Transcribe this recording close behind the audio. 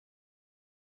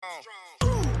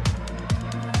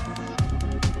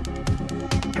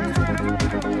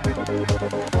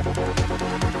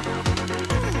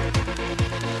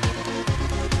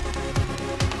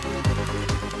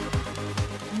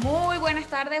Muy buenas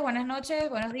tardes, buenas noches,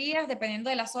 buenos días, dependiendo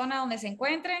de la zona donde se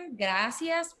encuentren.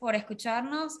 Gracias por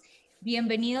escucharnos.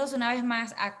 Bienvenidos una vez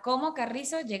más a Cómo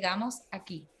Carrizo llegamos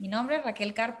aquí. Mi nombre es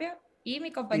Raquel Carpio y mi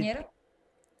Y, compañero.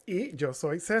 y yo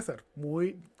soy César.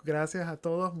 Muy gracias a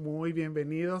todos, muy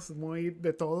bienvenidos, muy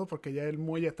de todo, porque ya el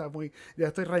muy ya está muy, ya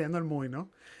estoy rayando el muy, ¿no?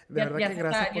 De Ya, verdad ya que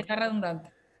gracias ya por, está redundante.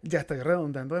 ya estoy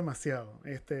redundando demasiado.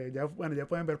 Ya, bueno, ya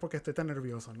pueden ver por qué estoy tan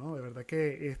nervioso, ¿no? De verdad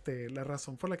que la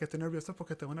razón por la que estoy nervioso es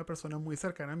porque tengo una persona muy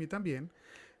cercana a mí también,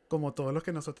 como todos los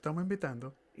que nosotros estamos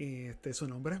invitando. Y su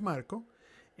nombre es Marco.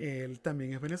 Él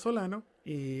también es venezolano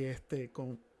y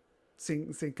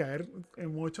sin caer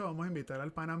en mucho, vamos a invitar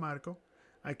al pana Marco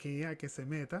aquí a que se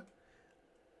meta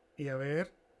y a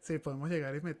ver si podemos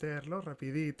llegar y meterlo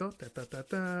rapidito. Ta ta ta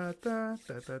ta ta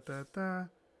ta ta ta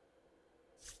ta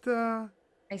ta.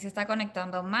 Ahí se está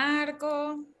conectando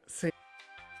Marco. Sí.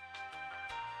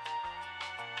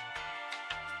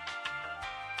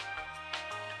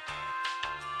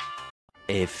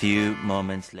 A few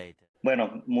moments later.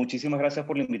 Bueno, muchísimas gracias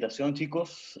por la invitación,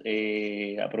 chicos.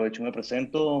 Aprovecho y me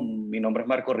presento. Mi nombre es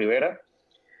Marco Rivera.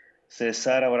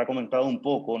 César habrá comentado un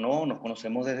poco, ¿no? Nos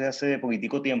conocemos desde hace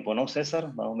poquitico tiempo, ¿no,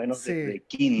 César? Más o menos Sí, desde más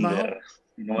kinder,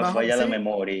 o, si no me falla la sí,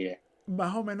 memoria,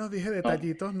 más o menos dije ¿no?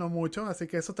 detallitos, no muchos, así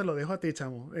que eso te lo dejo a ti,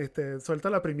 chamo. Suelta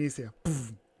la primicia.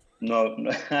 No, no,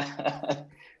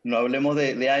 no hablemos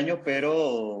de años,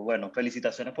 pero bueno,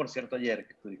 felicitaciones, por cierto, ayer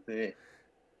que estuviste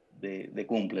de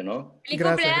cumple, ¿no? ¡Feliz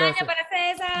Gracias, cumpleaños gracias. para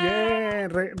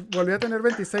César! Bien, volví a tener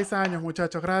 26 años,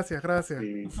 muchachos. Gracias, gracias.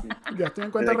 Sí, sí. Ya estoy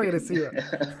en cuenta Desde que, regresiva.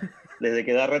 desde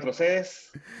que edad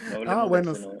retrocedes, no Ah, hablemos de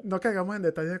bueno, eso, ¿no? no caigamos en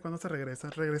detalles de cuándo se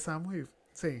regresa. Regresamos y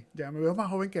sí, ya me veo más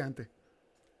joven que antes.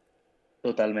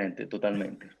 Totalmente,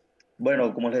 totalmente.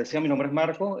 Bueno, como les decía, mi nombre es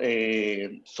Marco,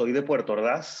 soy de Puerto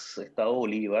Ordaz, Estado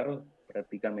Bolívar,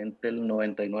 prácticamente el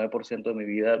 99% de mi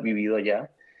vida he vivido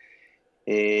allá.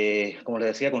 Como les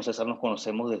decía, con César nos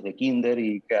conocemos desde kinder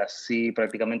y casi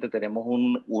prácticamente tenemos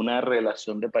una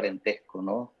relación de parentesco,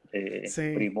 ¿no?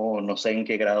 Sí. Primo, no sé en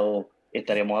qué grado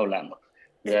estaremos hablando,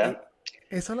 Eh, eh, ¿ya?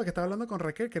 Eso es lo que estaba hablando con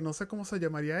Raquel, que no sé cómo se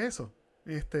llamaría eso.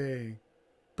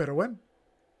 Pero bueno,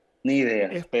 Ni idea,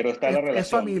 es, pero está la es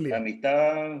relación, familia.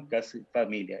 amistad, casi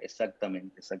familia,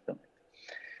 exactamente, exactamente.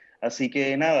 Así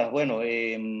que nada, bueno,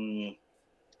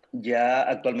 ya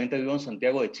actualmente vivo en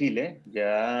Santiago de Chile,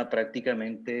 ya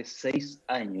prácticamente 6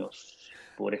 años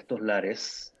por estos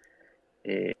lares,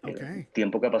 Ok,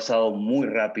 tiempo que ha pasado muy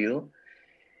rápido.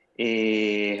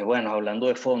 Bueno, hablando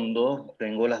de fondo,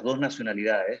 tengo las dos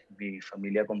nacionalidades, mi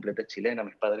familia completa es chilena,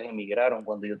 mis padres emigraron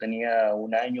cuando yo tenía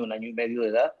un año y medio de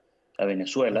edad a ok.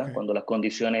 Venezuela, cuando las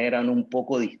condiciones eran un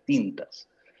poco distintas,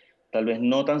 tal vez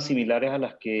no tan similares a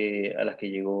las que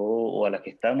llegó o a las que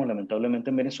estamos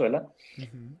lamentablemente en Venezuela,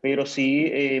 Ujú. pero sí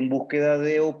en búsqueda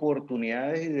de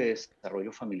oportunidades y de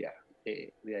desarrollo familiar.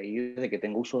 De ahí, desde que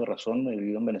tengo uso de razón, he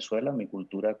vivido en Venezuela, mi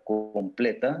cultura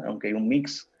completa, aunque hay un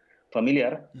mix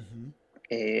familiar, Ujú.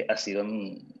 ha sido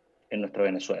en nuestra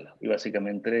Venezuela y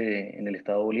básicamente en el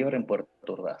estado Bolívar, en Puerto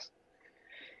Ordaz.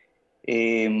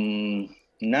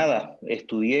 Nada,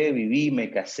 estudié, viví,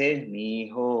 me casé,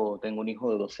 tengo un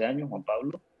hijo de 12 años, Juan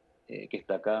Pablo, que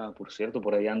está acá, por cierto,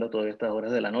 por ahí anda todas estas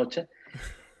horas de la noche.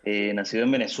 Nacido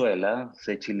en Venezuela,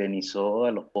 se chilenizó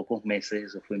a los pocos meses,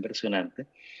 eso fue impresionante.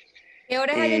 ¿Qué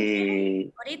horas hay en Chile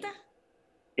Eh, ahorita?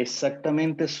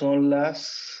 Exactamente son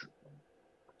las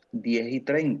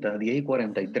 10:30,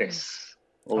 10:43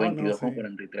 o Ah, no, sí.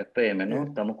 22:43 p.m., ¿no? Eh,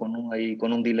 Estamos ahí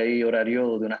con un delay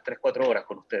horario de unas 3 4 horas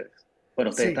con ustedes.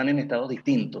 Bueno, ustedes sí, están en estados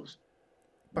distintos,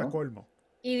 pa' ¿no? colmo.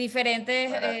 Y diferentes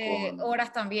Para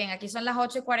horas también. Aquí son las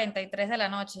 8:43 de la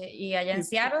noche. ¿Y allá en Y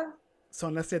Seattle?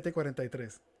 son las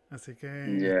 7:43. Así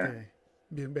que, Ya.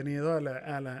 bienvenido a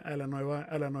la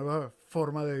nueva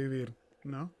forma de vivir,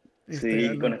 ¿no?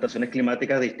 Sí, con estaciones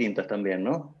climáticas distintas también,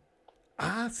 ¿no?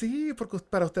 Sí, porque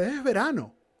para ustedes es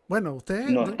verano. Bueno, ustedes,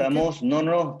 No, ¿qué? estamos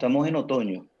en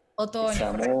otoño. Otoño, correcto.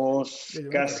 Ya Estamos yo me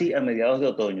casi equivoqué. a mediados de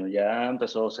otoño. Ya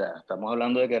empezó, o sea, estamos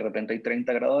hablando de que de repente hay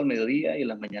 30 grados al mediodía y en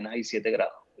las mañanas hay 7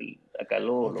 grados. Acá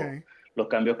Ok. los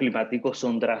cambios climáticos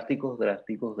son drásticos,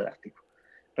 drásticos, drásticos.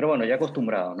 Pero bueno, ya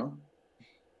acostumbrado, ¿no?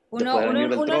 Después Uno, de uno, venir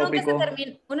del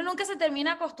trópico, uno nunca se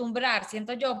termina a acostumbrar,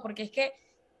 siento yo, porque es que,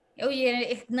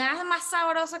 oye, nada más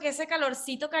sabroso que ese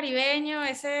calorcito caribeño,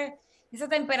 esa Sí, sí.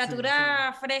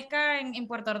 temperatura fresca en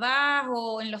Puerto Ordaz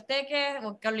o en Los Teques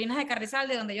o Carolinas de Carrizal,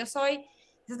 de donde yo soy.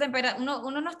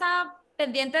 Uno no está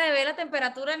pendiente de ver la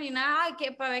temperatura ni nada, ay,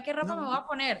 para ver qué ropa me voy No, a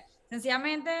poner.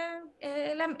 Sencillamente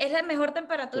es la mejor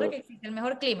temperatura que To- existe, el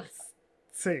mejor clima.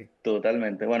 sí.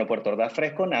 Totalmente. Bueno, Puerto Ordaz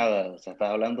fresco nada. O sea, estás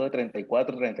hablando de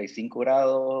 34, 35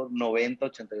 grados, 90,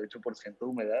 88%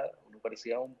 de humedad. Uno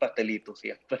parecía un pastelito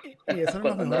siempre Y esos son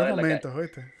los cuando mejores andaba en la calle. momentos,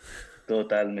 ¿oíste?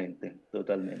 Totalmente,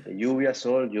 totalmente. Lluvia,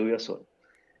 sol, lluvia, sol.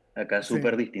 Acá es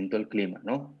súper Sí, distinto el clima,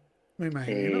 ¿no? me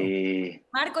imagino. Eh,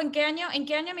 Marco, en qué año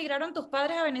emigraron tus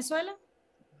padres a Venezuela?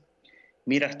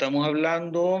 Mira, estamos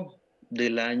hablando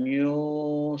del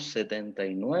año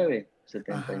 79, Ajá.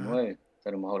 79,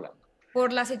 estaremos hablando.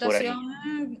 Por la Por situación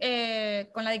ahí.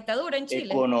 con la dictadura en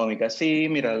Chile. Económica, sí,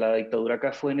 mira, la dictadura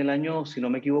acá fue en el año, si no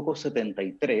me equivoco,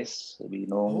 73.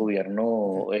 Vino un Oh, ok.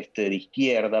 gobierno de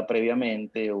izquierda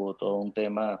previamente, hubo todo un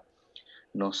tema,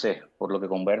 no sé, por lo que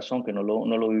converso, aunque no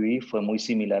lo viví, fue muy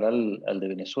similar al de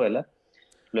Venezuela.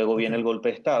 Luego Ok. viene el golpe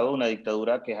de Estado, una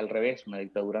dictadura que es al revés, una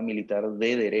dictadura militar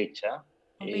de derecha,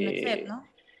 Con Pinochet, eh, ¿no?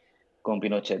 con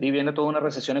Pinochet. Y viene toda una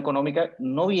recesión económica,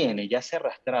 no viene, ya se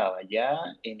arrastraba, ya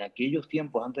en aquellos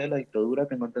tiempos antes de la dictadura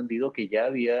tengo entendido que ya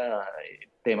había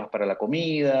temas para la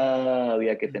comida,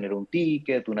 había que tener un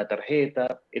ticket, una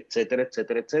tarjeta, etcétera,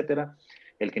 etcétera, etcétera.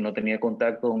 El que no tenía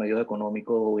contactos o medios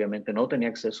económicos obviamente no tenía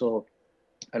acceso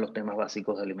a los temas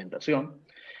básicos de alimentación.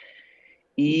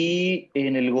 Y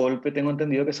en el golpe tengo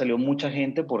entendido que salió mucha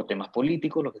gente por temas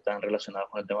políticos, los que estaban relacionados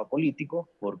con el tema político,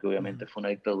 porque Ujú. obviamente fue una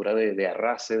dictadura de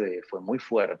arrase, fue muy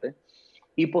fuerte.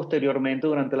 Y posteriormente,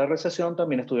 durante la recesión,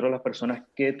 también estuvieron las personas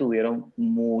que tuvieron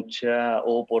mucha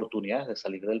oportunidad de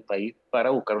salir del país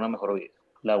para buscar una mejor vida,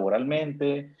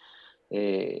 laboralmente,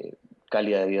 eh,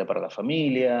 calidad de vida para la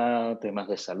familia, temas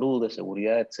de salud, de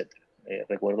seguridad, etcétera.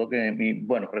 Recuerdo que,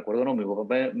 bueno, recuerdo no, mi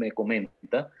papá me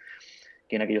comenta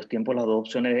que en aquellos tiempos las dos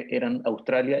opciones eran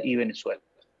Australia y Venezuela,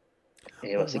 Oh,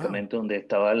 wow. básicamente donde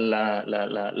estaba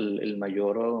el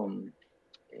mayor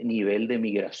nivel de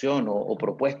migración o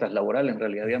propuestas laborales, en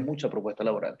realidad había Ujú. mucha propuesta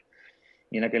laboral.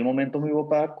 Y en aquel momento mi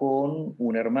papá con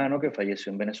un hermano que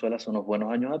falleció en Venezuela hace unos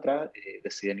buenos años atrás,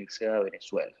 deciden irse a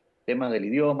Venezuela. Temas del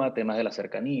idioma, temas de la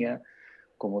cercanía,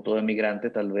 como todo emigrante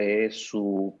tal vez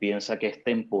piensa que es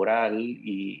temporal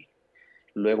y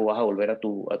luego vas a volver a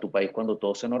tu país cuando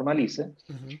todo se normalice.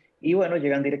 Ujú. Y bueno,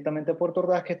 llegan directamente a Puerto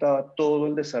Ordaz, que estaba todo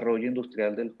el desarrollo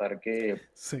industrial del parque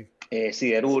Sí.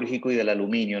 siderúrgico y del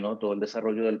aluminio, ¿no? Todo el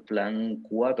desarrollo del plan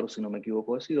 4 si no me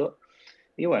equivoco, de SIDO.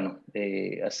 Y bueno,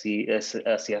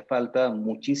 hacía falta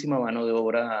muchísima mano de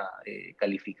obra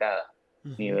calificada,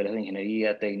 Ujú. niveles de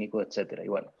ingeniería, técnicos, etcétera. Y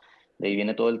bueno, de ahí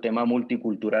viene todo el tema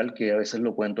multicultural que a veces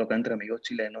lo cuento acá entre amigos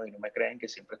chilenos y no me creen que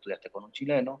siempre estudiaste con un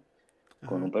chileno,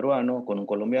 con Ajá. un peruano, con un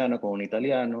colombiano, con un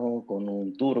italiano, con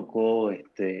un turco.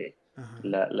 Ajá.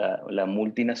 La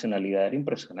multinacionalidad era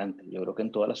impresionante, yo creo que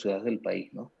en todas las ciudades del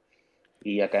país, ¿no?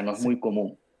 Y acá no es Sí. muy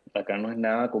común, acá no es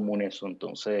nada común eso,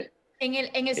 entonces, En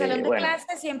el salón de bueno,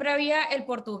 clases siempre había el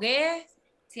portugués,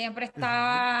 siempre Ajá.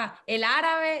 estaba el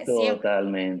árabe, siempre.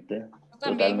 totalmente,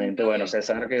 También totalmente. lo Bueno, vi.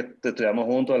 César, que estudiamos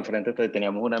juntos, al frente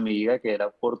teníamos una amiga que era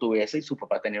portuguesa y su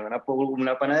papá tenía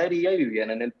una panadería y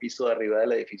vivían en el piso de arriba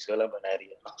del edificio de la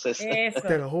panadería. Entonces, Eso.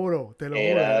 te lo juro,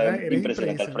 era eres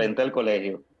impresionante, al frente impresionante. del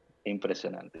colegio.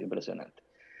 Impresionante, impresionante.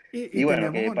 Y Y bueno,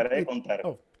 teníamos que un... para de contar.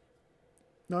 oh,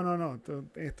 no, no, no,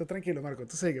 esto tranquilo, Marco,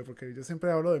 tú sigue, porque yo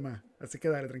siempre hablo de más, así que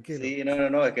dale, tranquilo. Sí, no, no,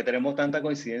 no, es que tenemos tanta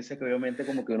coincidencia que obviamente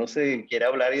como que uno se quiere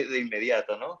hablar de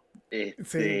inmediato, ¿no?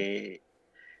 Sí,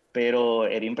 Pero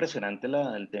era impresionante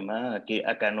el tema que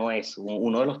acá no es.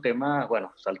 Uno de los temas,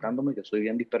 bueno, saltándome, que soy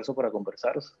bien disperso para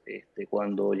conversar,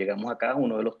 cuando llegamos acá,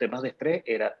 uno de los temas de estrés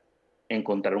era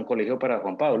encontrar un colegio para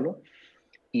Juan Pablo.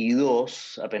 Y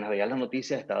dos, apenas veías las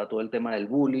noticias, estaba todo el tema del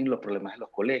bullying, los problemas de los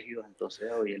colegios,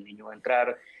 entonces hoy el niño va a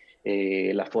entrar,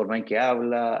 la forma en que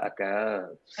habla, acá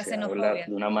La se habla xenofobia.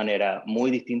 de una manera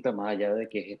muy distinta, más allá de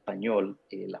que es español,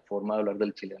 la forma de hablar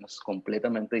del chileno es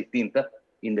completamente distinta,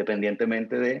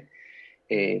 independientemente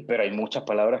pero hay muchas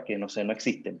palabras que no sé, no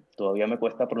existen, todavía me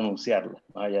cuesta pronunciarlas,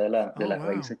 más allá de oh, las wow.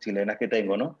 raíces chilenas que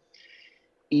tengo, ¿no?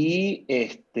 Y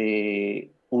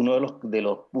uno de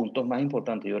los puntos más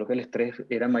importantes, yo creo que el estrés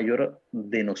era mayor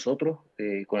de nosotros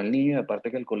con el niño, aparte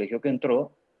que el colegio que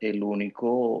entró, el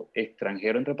único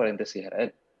extranjero, entre paréntesis, era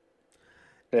él.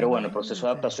 Pero bueno, el proceso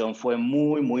de Imagínate. adaptación fue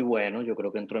muy, muy bueno. Yo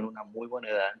creo que entró en una muy buena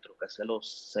edad, entró casi a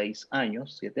los 6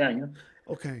 años, 7 años,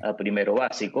 Ok. a primero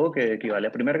básico, que equivale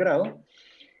a primer grado.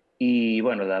 Y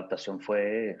bueno, la adaptación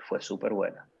fue súper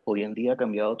buena. Hoy en día ha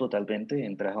cambiado totalmente.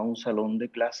 Entras a un salón de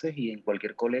clases y en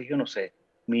cualquier colegio, no sé,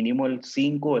 mínimo el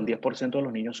 5 o el 10% de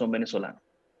los niños son venezolanos.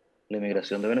 La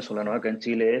inmigración de venezolanos acá en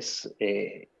Chile es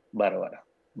bárbara,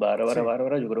 bárbara, Sí.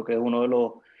 bárbara. Yo creo que es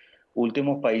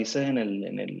últimos países en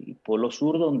el Polo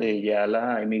Sur donde ya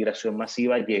la inmigración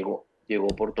masiva llegó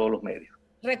por todos los medios,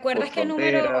 por ¿Recuerdas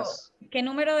fronteras. qué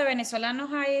número de venezolanos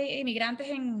hay inmigrantes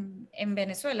en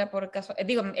Venezuela,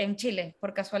 digo, en Chile,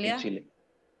 por En casualidad? Chile.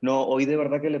 No, hoy de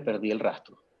verdad que le perdí el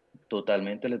rastro,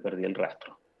 totalmente le perdí el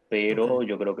rastro, Ok. pero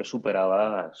yo creo que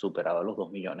superaba los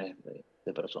 2 millones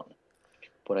de personas,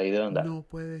 por ahí debe andar. No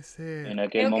puede En ser. aquel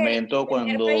Creo que el momento, primer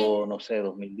país, cuando, no sé,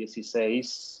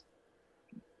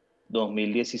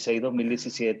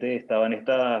 2017 estaban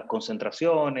estas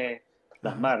concentraciones,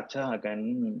 las Ajá. marchas,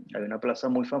 hay una plaza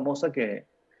muy famosa que,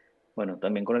 bueno,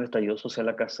 también con el estallido social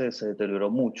acá se deterioró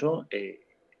mucho.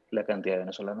 La cantidad de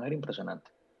venezolanos era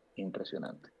impresionante,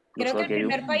 impresionante. creo Incluso que el aquí hay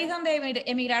primer un... país donde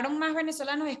emigraron más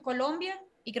venezolanos es Colombia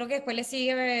y creo que después le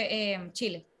sigue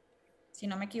Chile, si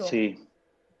no me equivoco. Sí,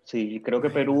 sí, creo que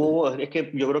Imagínate. Perú, es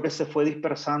que yo creo que se fue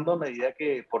dispersando a medida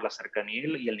que por la cercanía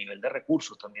y el nivel de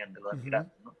recursos también de los Ujú.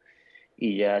 emigrantes, ¿no?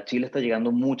 Y ya a Chile está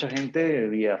llegando mucha gente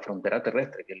vía frontera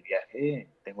terrestre, que el viaje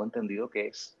tengo entendido que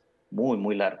es muy,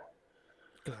 muy largo,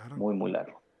 Claro. muy, muy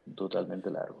largo,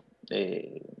 totalmente largo.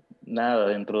 Eh, Nada,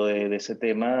 dentro de ese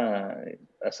tema,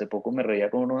 hace poco me reía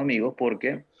con unos amigos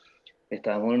porque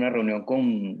estábamos en una reunión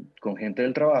con gente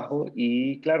del trabajo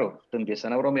y claro, te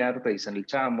empiezan a bromear, te dicen el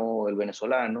chamo, el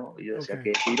venezolano, y yo Ok. decía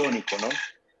que es irónico, ¿no?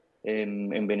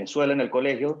 En Venezuela, en el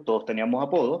colegio, todos teníamos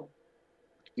apodos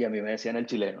y a mí me decían el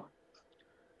chileno.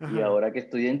 Y Ajá. ahora que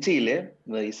estoy en Chile,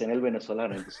 me dicen el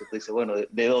venezolano. Entonces tú dices, bueno,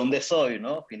 ¿de dónde soy,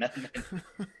 no? Finalmente,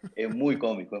 es muy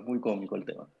cómico el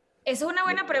tema. Esa es una De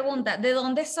buena verdad que pregunta. ¿De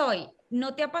dónde soy?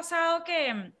 ¿No te ha pasado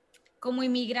que como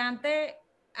inmigrante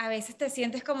a veces te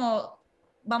sientes como,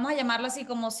 vamos a llamarlo así,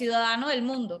 como ciudadano del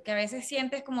mundo, que a veces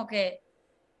sientes como que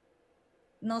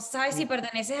no sabes si Mm.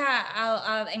 perteneces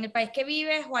en el país que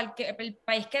vives o el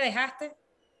país que dejaste?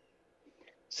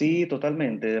 sí,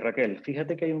 totalmente, Raquel.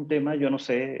 Fíjate que hay un tema, yo no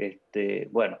sé,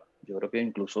 bueno, yo creo que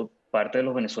incluso parte de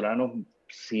los venezolanos,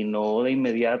 si no de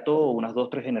inmediato, unas 2,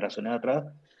 3 generaciones atrás,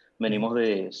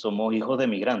 Ujú. somos hijos de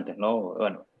migrantes, ¿no?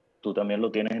 Bueno, tú también lo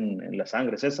tienes en la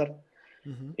sangre, César.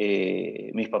 Ujú.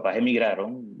 Mis papás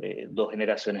emigraron, 2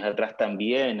 generaciones atrás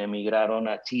también emigraron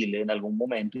a Chile en algún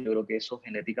momento, y yo creo que eso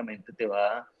genéticamente te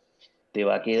va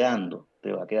quedando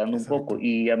un poco. Exacto.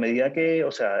 Y a medida que,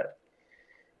 o sea,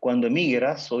 cuando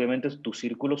emigras, obviamente tu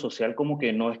círculo social como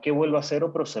que no es que vuelva a cero,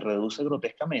 pero se reduce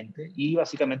grotescamente, y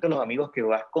básicamente los amigos que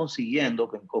vas consiguiendo,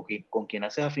 con quien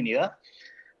haces afinidad,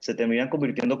 se terminan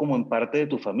convirtiendo como en parte de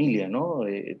tu familia, ¿no?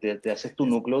 Te haces tu Es,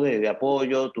 núcleo de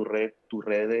apoyo, tu red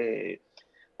de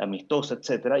amistosa,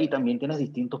 etcétera, y también tienes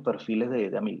distintos perfiles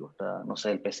de amigos. Está, no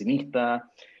sé, el pesimista,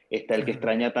 está el que claro.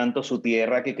 extraña tanto su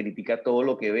tierra, que critica todo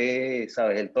lo que ve,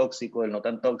 ¿sabes? El tóxico, el no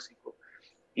tan tóxico.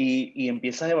 Y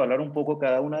empiezas a evaluar un poco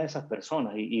cada una de esas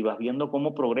personas y vas viendo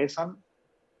cómo progresan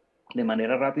de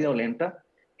manera rápida o lenta,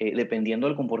 dependiendo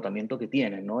del comportamiento que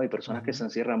tienen, ¿no? Hay personas que Ujú. se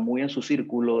encierran muy en su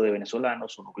círculo de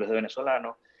venezolanos, sus núcleos de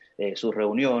venezolanos, sus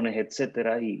reuniones,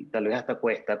 etcétera, y tal vez hasta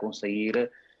cuesta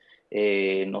conseguir,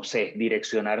 no sé,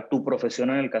 direccionar tu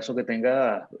profesión en el caso que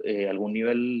tenga algún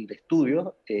nivel de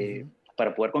estudio, Ujú.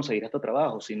 para poder conseguir este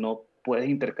trabajo. Si no puedes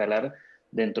intercalar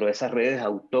dentro de esas redes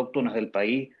autóctonas del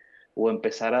país o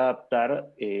empezar a adaptar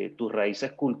tus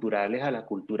raíces culturales a la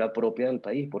cultura propia del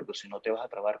país, porque si no te vas a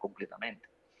trabar completamente.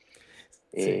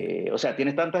 Sí. O sea,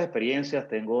 tienes tantas experiencias,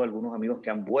 tengo algunos amigos que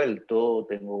han vuelto,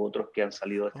 tengo otros que han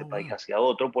salido de Oh, este país wow. hacia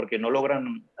otro porque no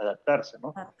logran adaptarse,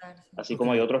 ¿no? Adaptarse. Así Ok.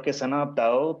 como hay otros que se han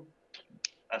adaptado,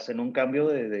 hacen un cambio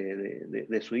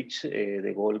de switch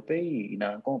de golpe y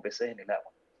nadan como peces en el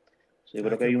agua. Yo Ah,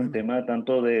 creo que qué hay un bueno. tema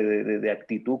tanto de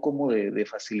actitud como de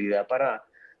facilidad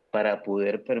para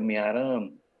poder permear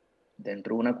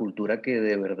dentro de una cultura que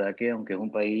de verdad que, aunque es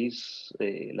un país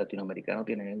latinoamericano,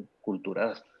 tiene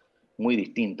culturas muy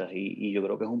distintas, y yo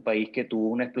creo que es un país que tuvo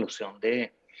una explosión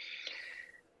de,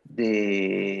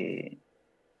 de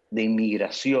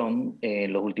inmigración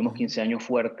en los últimos Ujú. 15 años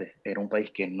fuertes. Era un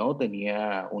país que no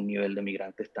tenía un nivel de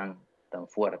migrantes tan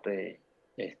fuerte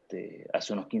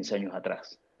hace unos 15 años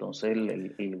atrás. Entonces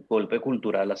el golpe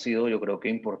cultural ha sido, yo creo que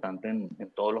importante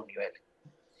en todos los niveles.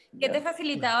 ¿Qué te ¿Ya? ha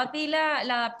facilitado a ti la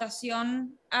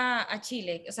adaptación a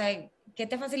Chile? O sea, ¿qué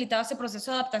te ha facilitado ese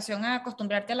proceso de adaptación a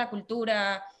acostumbrarte a la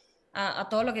cultura, a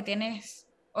todo lo que tienes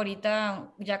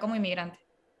ahorita ya como inmigrante?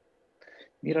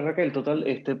 Mira, Raquel, total,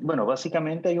 bueno,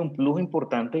 básicamente hay un plus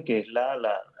importante que es la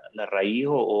raíz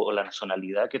o la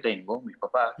nacionalidad que tengo. Mis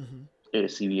papás, Ujú.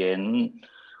 si bien,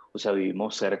 o sea,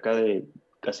 vivimos cerca de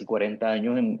casi 40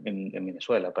 años en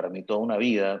Venezuela, para mí toda una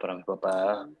vida, para mis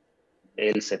papás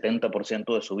el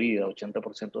 70% de su vida,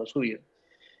 80% de su vida,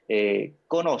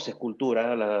 conoces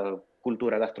cultura,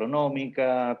 cultura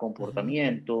gastronómica,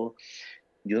 comportamiento.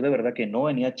 Yo de verdad que no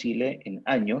venía a Chile en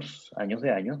años, años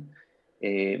de años.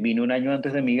 Vine un año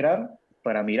antes de emigrar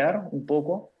para mirar un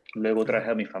poco. Luego Okay.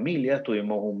 traje a mi familia,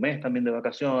 estuvimos un mes también de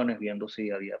vacaciones, viendo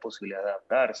si había posibilidad de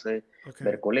adaptarse, Okay.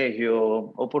 ver colegio,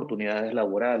 oportunidades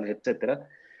laborales, etcétera.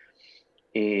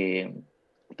 Eh,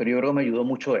 pero yo creo que me ayudó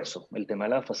mucho eso, el tema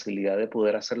de la facilidad de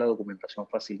poder hacer la documentación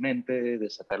fácilmente, de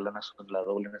sacar la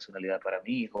doble nacionalidad para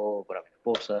mi hijo, para mi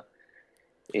esposa.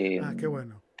 Eh, Ah, qué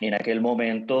bueno. en aquel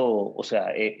momento, o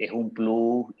sea, es un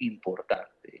plus importante.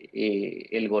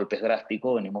 El golpe es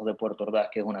drástico, venimos de Puerto Ordaz,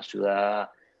 que es una ciudad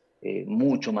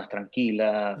mucho más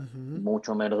tranquila, Ujú.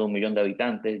 mucho menos de 1 millón de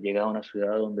habitantes, llega a una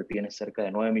ciudad donde tiene cerca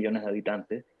de 9 millones de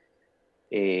habitantes,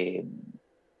 eh,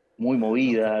 muy Ok.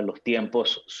 movida, los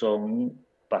tiempos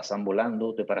pasan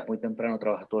volando, te paras muy temprano,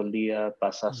 trabajas todo el día, Ujú.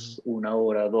 pasas 1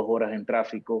 hora, 2 horas en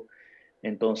tráfico,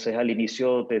 entonces al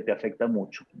inicio te afecta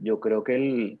mucho. Yo creo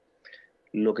que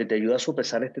lo que te ayuda a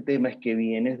sopesar este tema es que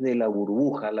vienes de la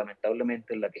burbuja,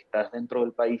 lamentablemente, en la que estás dentro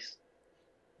del país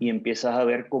y empiezas a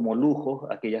ver como lujos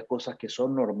aquellas cosas que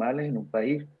son normales en un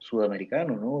país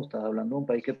sudamericano, ¿no? Estás hablando de un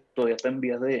país que todavía está en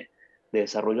vías de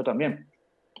desarrollo también.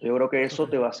 Yo creo que Ok. eso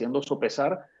te va haciendo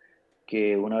sopesar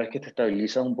que una vez que te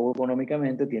estabilizas un poco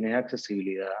económicamente, tienes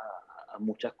accesibilidad a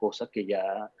muchas cosas que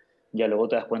ya luego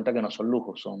te das cuenta que no son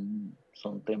lujos,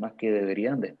 son temas que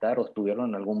deberían de estar o estuvieron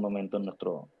en algún momento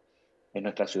en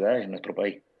nuestras ciudades, en nuestro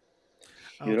país.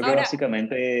 Ah, Yo creo ok. que Ahora,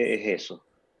 básicamente es eso.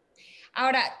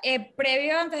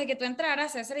 previo antes de que tú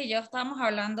entraras, César y yo estábamos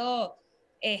hablando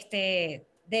de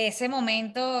ese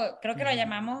momento, creo que lo Ujú.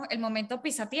 llamamos el momento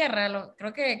pisatierra,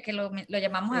 creo que lo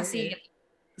llamamos así, Eh,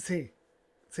 sí,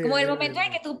 sí. como el momento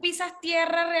en que tú pisas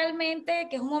tierra realmente,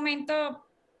 que es un momento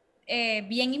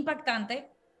bien impactante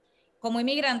como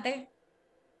inmigrante,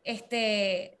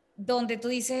 donde tú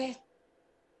dices,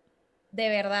 de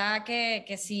verdad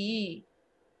que sí,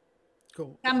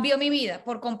 Como- cambió mi vida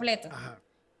por completo. ajá.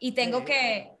 Y tengo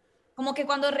que, como que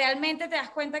cuando realmente te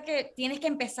das cuenta que tienes que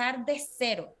empezar de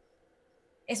cero.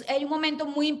 Hay un momento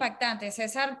muy impactante.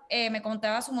 César me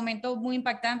contaba su momento muy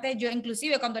impactante. Yo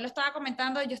inclusive cuando él lo estaba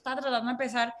comentando, yo estaba tratando de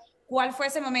empezar cuál fue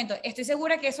ese momento. Estoy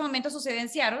segura que ese momento sucedió en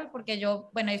Seattle, porque yo,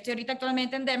 bueno, yo estoy ahorita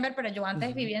actualmente en Denver, pero yo antes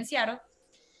Ujú. vivía en Seattle.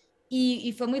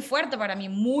 Y fue muy fuerte para mí,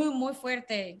 muy, muy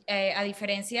fuerte. A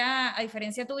diferencia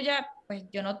tuya, pues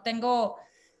yo no tengo,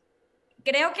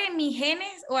 creo que mis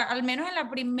genes, o al menos en la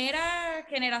primera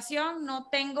generación, no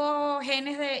tengo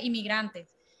genes de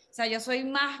inmigrantes. O sea, yo soy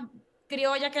más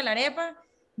criolla que la arepa.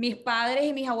 Mis padres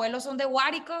y mis abuelos son de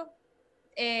Guárico,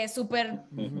 súper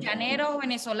Ujú. llaneros,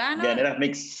 venezolanos. Llaneras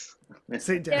Mix.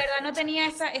 Sí, De ya. verdad no tenía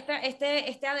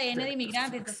este ADN de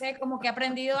inmigrante, entonces como que he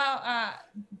aprendido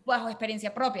bajo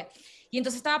experiencia propia. Y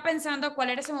entonces estaba pensando cuál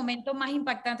era ese momento más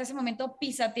impactante, ese momento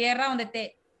pisa tierra donde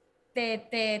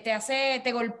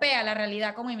te golpea la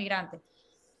realidad como inmigrante.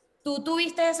 ¿Tú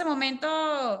tuviste ese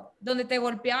momento donde te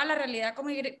golpeaba la realidad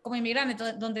como inmigrante,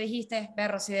 donde dijiste,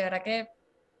 perro, si de verdad que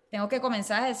tengo que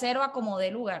comenzar desde cero a como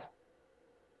de lugar?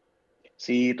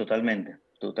 Sí, totalmente,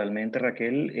 totalmente,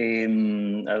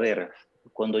 Raquel. A ver,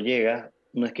 cuando llegas,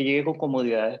 no es que llegue con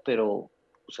comodidades, pero, o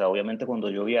sea, obviamente cuando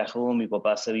yo viajo, mi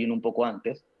papá se vino un poco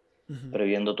antes, Ujú.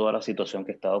 previendo toda la situación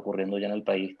que estaba ocurriendo ya en el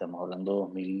país, estamos hablando de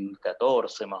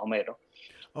 2014 más o menos,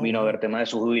 Oh, vino a ver wow. temas de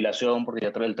su jubilación, porque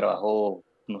ya trae el trabajo,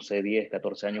 no sé, 10,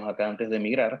 14 años acá antes de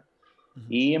emigrar, Ujú.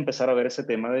 y empezar a ver ese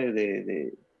tema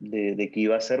de qué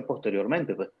iba a hacer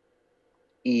posteriormente, pues.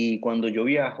 Y cuando yo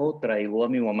viajo, traigo a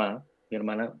mi mamá, mi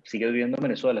hermana sigue viviendo en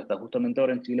Venezuela, está justamente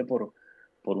ahora en Chile por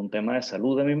un tema de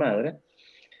salud de mi madre.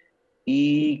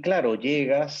 Y claro,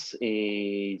 llegas,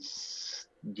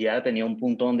 ya tenía un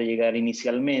punto donde llegar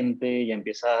inicialmente, ya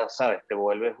empiezas, sabes, te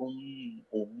vuelves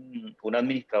un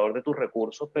administrador de tus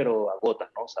recursos, pero agotas,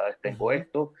 ¿no? Sabes, tengo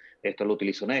Ujú. esto lo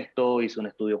utilizo en esto, hice un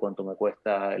estudio cuánto me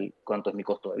cuesta, cuánto es mi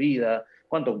costo de vida,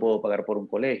 cuánto puedo pagar por un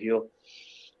colegio,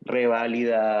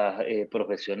 reválidas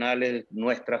profesionales,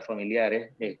 nuestras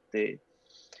familiares,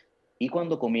 y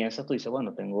cuando comienzas, tú dices,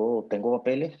 bueno, tengo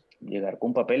papeles, llegar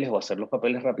con papeles o hacer los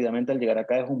papeles rápidamente al llegar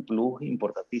acá es un plus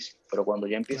importantísimo. Pero cuando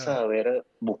ya empiezas Claro. a ver,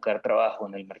 buscar trabajo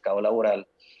en el mercado laboral,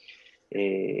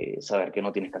 saber que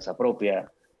no tienes casa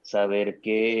propia, saber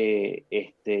que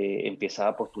empiezas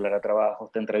a postular a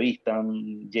trabajos, te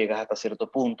entrevistan, llegas hasta cierto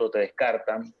punto, te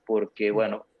descartan, porque, Mm.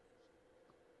 bueno,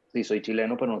 sí, soy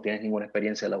chileno, pero no tienes ninguna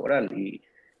experiencia laboral y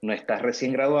no estás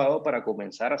recién graduado para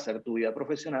comenzar a hacer tu vida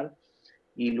profesional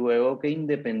y luego que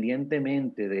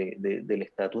independientemente del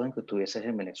estatus en que estuvieses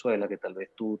en Venezuela, que tal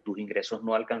vez tus ingresos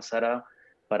no alcanzara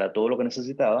para todo lo que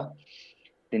necesitabas,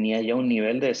 tenías ya un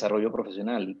nivel de desarrollo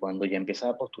profesional. Y cuando ya empiezas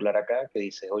a postular acá, que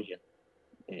dices, oye,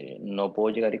 no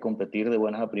puedo llegar y competir de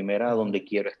buenas a primeras a donde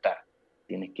quiero estar.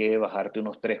 Tienes que bajarte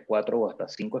unos 3, 4 o hasta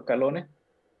 5 escalones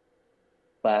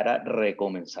para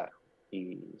recomenzar.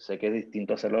 Y sé que es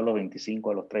distinto hacerlo a los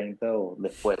 25, a los 30 o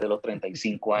después de los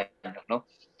 35 años, ¿no?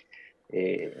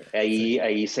 Sí.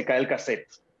 Ahí se cae el cassette,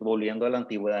 volviendo a la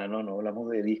antigüedad, no hablamos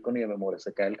de disco ni de memoria,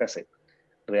 se cae el cassette,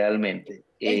 realmente.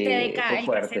 El TDK, Fue el cassette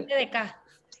fuerte, TDK.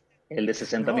 el de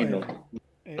 60 No, minutos.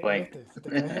 Bueno, si te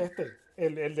caes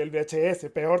el del VHS,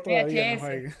 peor todavía, no VHS.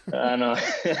 juegues. no.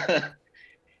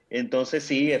 Entonces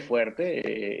sí, es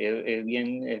fuerte, es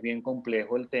bien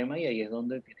complejo el tema y ahí es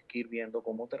donde tienes que ir viendo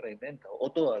cómo te reinventas o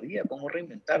todavía cómo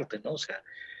reinventarte, ¿no? O sea,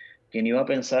 ¿quién iba a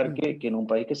pensar Mm, que en un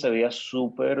país que se veía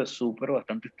súper,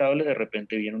 bastante estable, de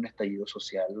repente viene un estallido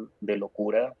social de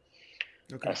locura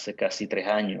ok. hace casi 3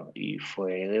 años? Y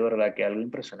fue de verdad que algo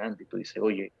impresionante. Y tú dices,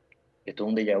 oye, esto es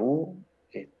un déjà vu,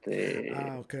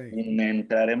 Ok.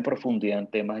 entrar en profundidad en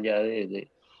temas ya de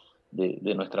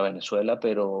nuestra Venezuela,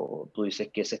 pero tú dices,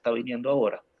 ¿qué se está viniendo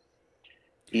ahora?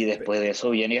 Y Pe- después de eso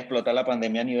viene y explota la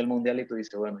pandemia a nivel mundial y tú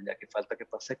dices, bueno, ya que falta que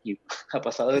pase aquí, ha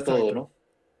pasado de todo, Exacto. ¿no?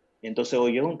 Y entonces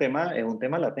hoy es un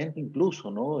tema latente incluso,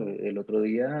 ¿no? El otro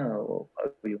día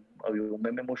había un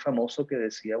meme muy famoso que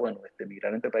decía, bueno,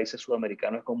 migrar entre países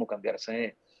sudamericanos es como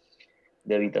cambiarse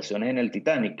de habitaciones en el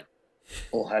Titanic.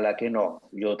 Ojalá que no.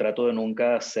 Yo trato de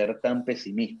nunca ser tan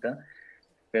pesimista,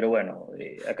 pero bueno,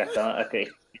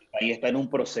 ahí está en un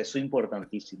proceso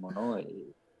importantísimo, ¿no?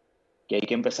 Que hay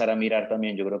que empezar a mirar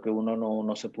también. Yo creo que uno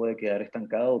no se puede quedar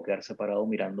estancado o quedar separado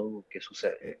mirando qué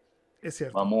sucede. Eh, es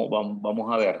cierto.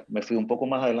 Vamos a ver. Me fui un poco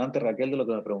más adelante, Raquel, de lo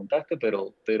que me preguntaste,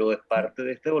 pero es Mm, parte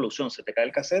de esta evolución. Se te cae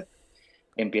el cassette,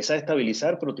 empieza a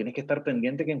estabilizar, pero tienes que estar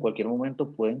pendiente que en cualquier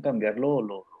momento pueden cambiar los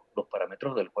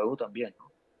parámetros del juego también,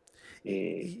 ¿no?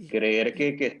 Y, y- Creer y-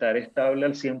 que estar estable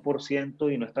al 100%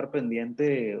 y no estar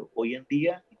pendiente hoy en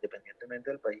día,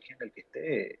 independientemente del país en el que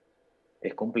esté,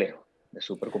 es complejo, es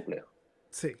súper complejo.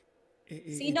 sí.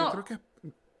 Sí, Y yo creo no. que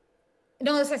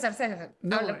No, César,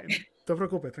 no, háblame. no te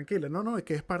preocupes, tranquila. No, no, es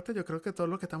que es parte, yo creo que todo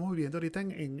lo que estamos viviendo ahorita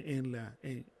en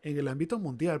el ámbito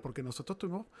mundial, porque nosotros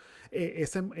tuvimos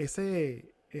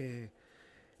ese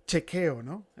chequeo,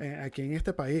 ¿no? Aquí en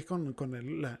este país con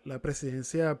la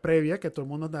presidencia previa, que todo el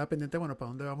mundo andaba pendiente, bueno, ¿para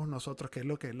dónde vamos nosotros? ¿Qué es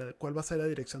cuál va a ser la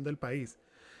dirección del país?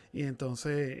 Y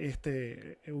entonces,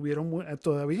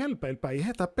 todavía el país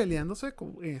está peleándose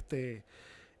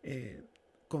eh,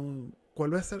 con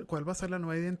cuál va a ser la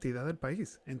nueva identidad del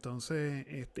país. Entonces,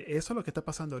 eso es lo que está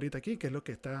pasando ahorita aquí, que es lo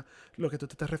que tú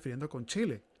te estás refiriendo con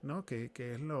Chile, ¿no? Que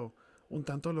es un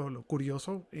tanto lo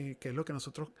curioso, que es lo que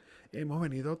nosotros hemos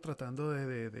venido tratando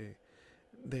de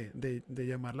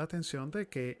llamar la atención de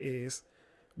que es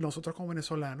nosotros como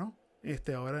venezolanos,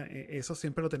 ahora eso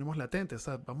siempre lo tenemos latente, o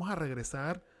sea, vamos a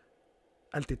regresar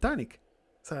al Titanic.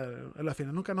 O sea, a la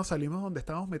final nunca nos salimos donde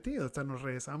estábamos metidos, o sea, nos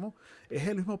regresamos, es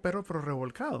el mismo perro pero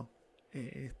revolcado.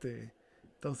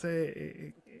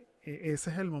 Entonces, ese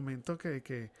es el momento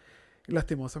que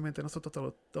lastimosamente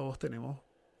nosotros todos tenemos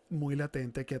muy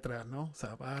latente aquí atrás, ¿no? O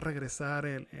sea, va a regresar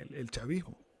el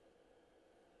chavismo.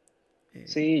 Eh,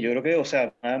 Sí, yo creo que, o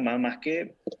sea, más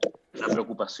que la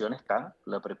preocupación está,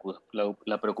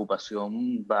 la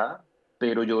preocupación va,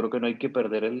 pero yo creo que no hay que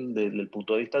perder el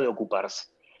punto de vista de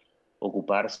ocuparse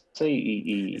eso,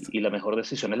 y la mejor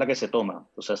decisión es la que se toma,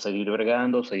 o sea, seguir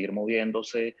bregando, seguir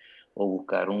moviéndose o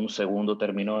buscar un segundo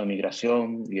término de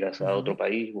migración, ir a ujú, otro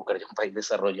país, buscar ya un país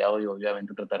desarrollado y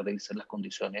obviamente tratar de irse en las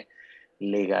condiciones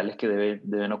legales que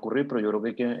deben ocurrir, pero yo creo que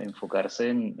hay que enfocarse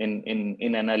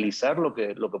en analizar lo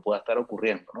que pueda estar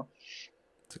ocurriendo, ¿no?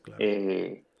 sí, claro.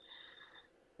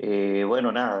 Eh,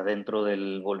 bueno, nada,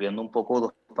 volviendo un poco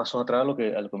 2 pasos atrás a lo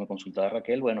que me consultaba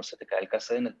Raquel, bueno, se te cae el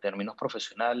cassette en términos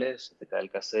profesionales, se te cae el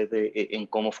cassette en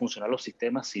cómo funcionan los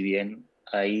sistemas, si bien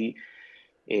hay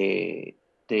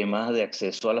temas de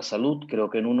acceso a la salud,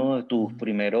 creo que en uno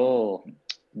Ujú,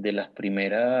 de las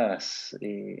primeras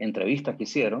entrevistas que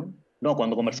hicieron, no,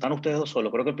 cuando ujú. conversaban ustedes dos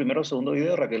solos, creo que el primero o segundo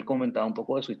video, Raquel comentaba un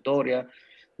poco de su historia,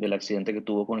 del accidente que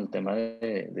tuvo con el tema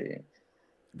Del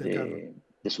carro.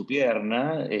 de su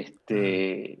pierna, Ajá.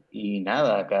 y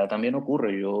nada, acá también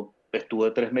ocurre. Yo estuve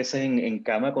 3 meses en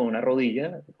cama con una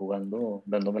rodilla, jugando,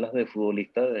 dándomelas de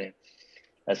futbolista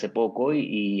hace poco,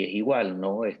 y es igual,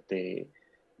 ¿no?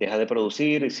 Deja de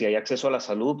producir, si hay acceso a la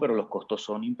salud, pero los costos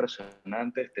son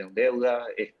impresionantes, te endeudas,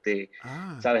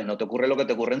 Ah, ¿sabes? No te ocurre lo que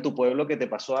te ocurre en tu pueblo, que te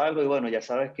pasó algo, y bueno, ya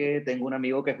sabes que tengo un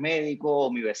amigo que es médico,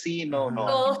 o mi vecino, no, ajá.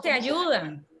 aquí Todos no te conoces.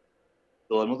 ayudan.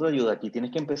 Todo el mundo te ayuda. Aquí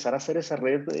tienes que empezar a hacer esa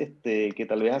red, que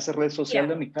tal vez hace red social de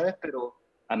Mira, amistades, pero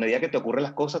a medida que te ocurren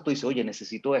las cosas, tú dices, oye,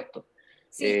 necesito esto.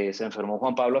 Sí, Se enfermó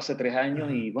Juan Pablo hace 3 años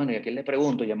Ajá. y bueno, ¿y a quién le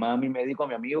pregunto? Llamaba a mi médico, a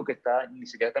mi amigo que está, ni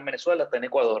siquiera está en Venezuela, está en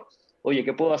Ecuador. Oye,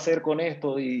 ¿qué puedo hacer con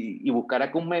esto? Y buscar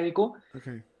acá un médico Ok.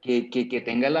 que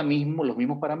tenga los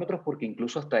mismos parámetros, porque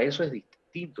incluso hasta eso es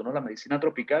distinto, ¿no? La medicina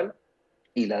tropical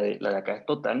y la de acá es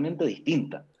totalmente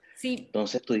distinta. sí,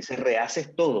 Entonces tú dices,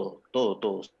 rehaces todo, todo,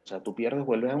 todo. O sea, tú pierdes,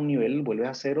 vuelves a un nivel, vuelves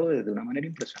a cero de una manera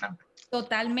impresionante.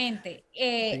 totalmente.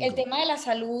 El Bingo. tema de la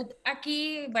salud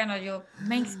aquí, bueno, yo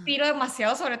me inspiro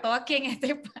demasiado, sobre todo aquí en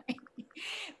este país,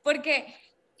 porque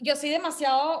yo soy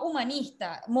demasiado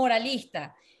humanista,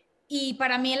 moralista, y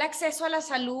para mí el acceso a la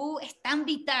salud es tan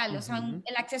vital, o sea, Ujú,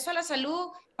 el acceso a la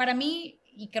salud para mí,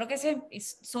 y creo que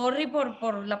sorry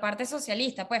por la parte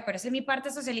socialista, pues, pero esa es mi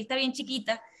parte socialista bien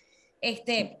chiquita,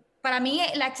 Sí, para mí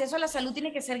el acceso a la salud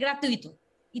tiene que ser gratuito.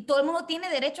 Y todo el mundo tiene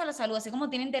derecho a la salud, así como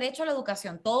tienen derecho a la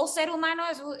educación. Todo ser humano,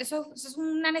 eso es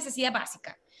una necesidad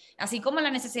básica. Así como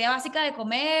la necesidad básica de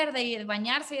comer, de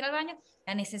bañarse, ir al baño,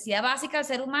 la necesidad básica del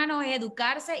ser humano es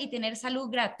educarse y tener salud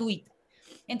gratuita.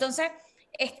 Entonces,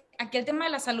 aquí el tema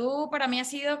de la salud para mí ha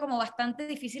sido como bastante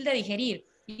difícil de digerir.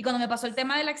 Y cuando me pasó el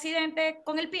tema del accidente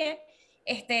con el pie,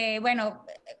 bueno,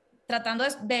 tratando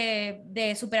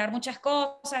de superar muchas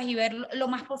cosas y ver lo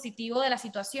más positivo de la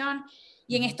situación.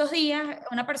 Y en ujú, estos días,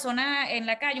 una persona en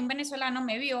la calle, un venezolano,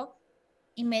 me vio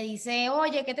y me dice,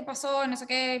 oye, ¿qué te pasó? No sé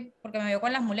qué, porque me vio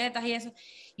con las muletas y eso.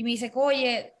 Y me dice,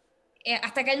 oye,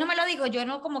 hasta que él no me lo dijo, yo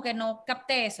no como que no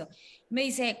capté eso. Me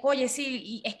dice, oye, sí,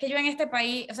 y es que yo en este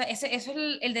país, o sea, eso es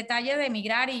el detalle de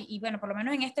emigrar y bueno, por lo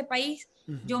menos en este país,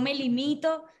 yo ujú, me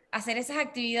limito a hacer esas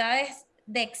actividades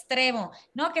de extremo.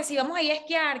 No, que si vamos a ir a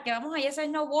esquiar, que vamos a ir a hacer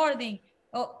snowboarding.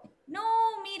 O, no,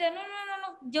 mira, no.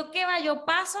 Yo qué va, yo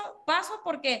paso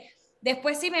porque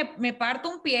después si me parto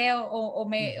un pie o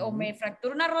ujú. me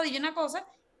fracturo una rodilla, una cosa,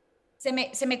 se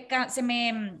me, se me, ca- se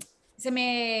me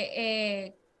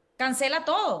cancela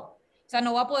todo. O sea,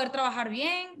 no voy a poder trabajar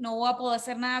bien, no voy a poder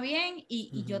hacer nada bien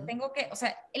y yo Ujú. tengo que, o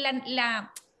sea,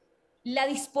 la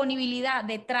disponibilidad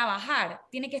de trabajar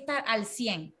tiene que estar al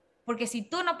 100 porque si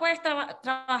tú no puedes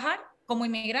trabajar como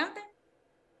inmigrante,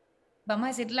 vamos a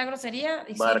decir la grosería,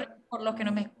 y sorry bar, por los que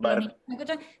no por los niños bar, que me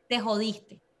escuchan, te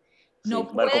jodiste. sí, No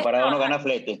barco puedes parado no trabajar. gana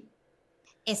flete.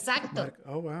 Exacto.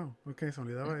 Oh, wow. Ok, se me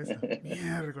olvidaba esa.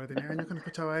 Mierda, tenía años que no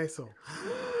escuchaba eso.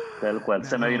 Tal cual,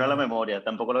 se me vino a la No. memoria,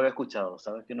 tampoco lo había escuchado.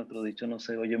 Sabes que nuestro dicho no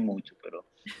se oye mucho,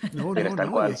 No, pero no, es tal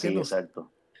no. Y cual, es que sí, los.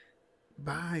 exacto.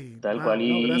 Bye. Tal cual, Wow.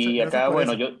 No, gracias, y gracias acá, por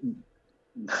bueno, eso. yo,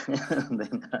 de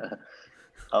nada.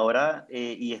 Ahora,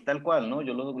 y es tal cual, ¿no?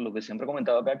 Yo lo que siempre he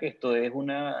comentado acá, que esto es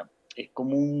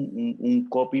como un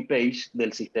copy-paste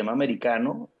del sistema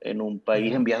americano en un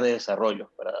país en Ujú. vías de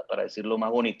desarrollo, para decirlo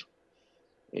más bonito.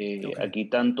 Ok. Aquí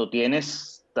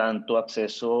tanto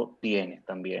acceso tienes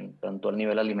también, tanto al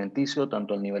nivel alimenticio,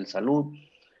 tanto al nivel salud.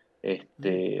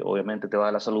 Mm, Obviamente te vas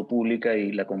a la salud pública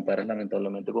y la comparas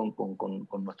lamentablemente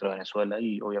con nuestra Venezuela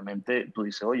y obviamente tú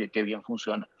dices, oye, qué bien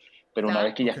funciona. Pero una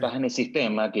vez que ya ok. estás en el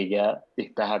sistema, que ya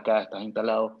estás acá, estás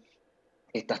instalado,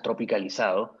 estás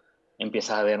tropicalizado,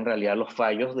 empiezas a ver en realidad los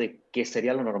fallos de qué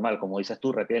sería lo normal, como dices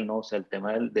tú, Raquel, ¿no? O sea, el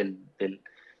tema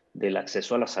del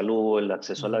acceso a la salud, el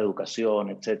acceso a la Ujú. educación,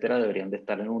 etcétera, deberían de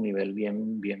estar en un nivel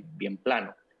bien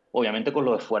plano. Obviamente con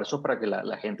los esfuerzos para que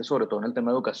la gente, sobre todo en el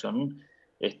tema de educación,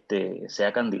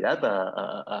 sea candidata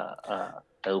a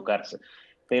educarse.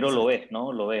 Pero lo Exacto. ves,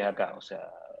 ¿no? Lo ves acá, o sea,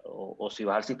 o si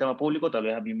vas al sistema público, tal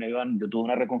vez a mí yo tuve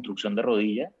una reconstrucción de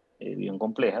rodilla bien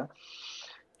compleja, Wow.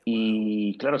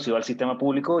 y claro, si va al sistema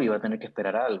público iba a tener que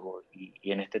esperar algo.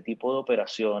 Y en este tipo de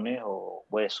operaciones o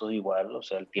huesos igual, o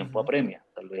sea, el tiempo Ujú. apremia.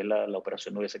 Tal vez la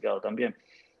operación no hubiese quedado tan bien.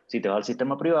 Si te vas al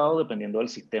sistema privado, dependiendo del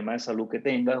sistema de salud que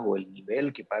tengas o el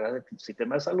nivel que pagas del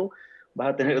sistema de salud, vas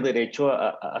a tener derecho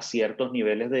a ciertos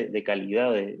niveles de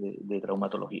calidad de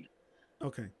traumatología.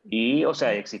 Ok. Y, o sea,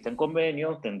 Oh, existen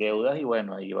convenios, te endeudas y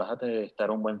bueno, ahí vas a estar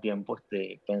un buen tiempo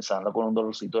pensando con un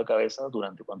dolorcito de cabeza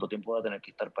durante cuánto tiempo vas a tener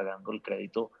que estar pagando el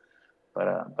crédito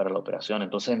para la operación.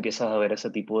 Entonces empiezas a ver ese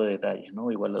tipo de detalles,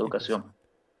 ¿no? Igual la educación. impresionante.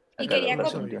 Y Acá la quería No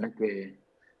educación sabía.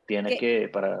 tienes que, que,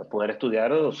 para poder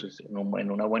estudiar o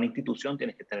en una buena institución,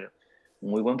 tienes que tener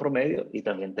un muy buen promedio y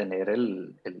también tener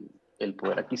el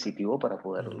poder adquisitivo para Ujú.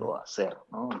 poderlo hacer,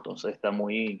 ¿no? Entonces está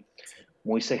muy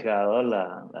sesgado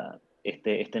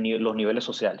los niveles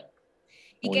sociales.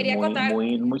 y quería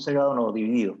Muy cegado, no,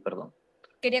 dividido, perdón.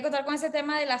 quería contar con ese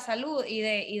tema de la salud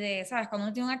 ¿sabes? Cuando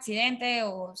uno tiene un accidente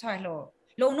o, ¿sabes?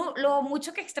 Lo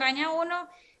mucho que extraña a uno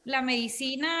la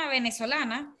medicina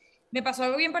venezolana. Me pasó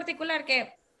algo bien particular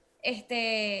que,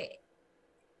 este,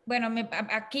 bueno,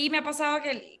 aquí me ha pasado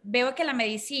que veo que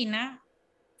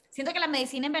siento que la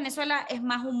medicina en Venezuela es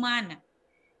más humana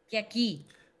que aquí.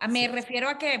 Me Sí. refiero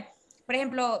a que, por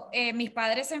ejemplo, mis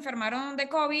padres se enfermaron de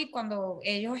COVID cuando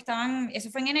ellos estaban, eso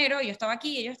fue en enero, yo estaba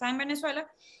aquí, ellos estaban en Venezuela,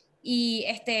 y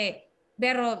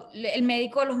Berro, el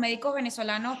médico, los médicos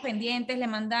venezolanos pendientes le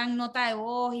mandan nota de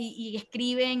voz y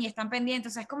escriben y están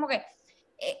pendientes, o sea, es como que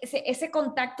ese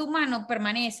contacto humano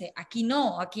permanece. Aquí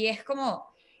no, aquí es como,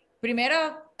 primero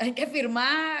hay que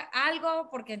firmar algo,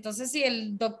 porque entonces si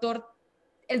el doctor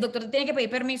te tiene que pedir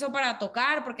permiso para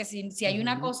tocar, porque si hay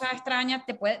una Ujú. cosa extraña,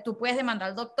 tú puedes demandar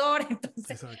al doctor, entonces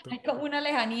Exacto. hay como una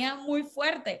lejanía muy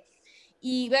fuerte.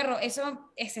 Y Berro, eso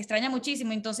se extraña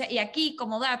muchísimo. Entonces, y aquí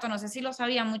como dato, no sé si lo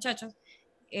sabían muchachos,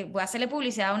 voy a hacerle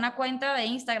publicidad a una cuenta de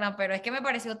Instagram, pero es que me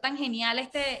pareció tan genial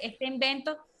este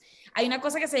invento. Hay una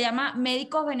cosa que se llama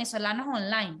Médicos Venezolanos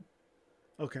Online.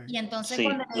 Ok. Y entonces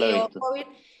cuando Sí, lo he visto.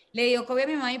 Le dio COVID a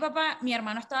mi mamá y papá, mi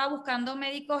hermano estaba buscando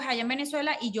médicos allá en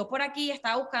Venezuela y yo por aquí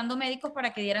estaba buscando médicos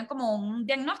para que dieran como un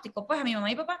diagnóstico, pues a mi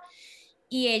mamá y papá.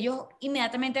 Y ellos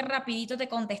inmediatamente rapidito te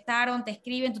contestaron, te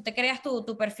escriben, tú te creas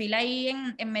tu perfil ahí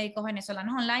en Médicos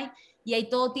Venezolanos Online y hay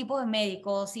todo tipo de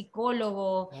médicos,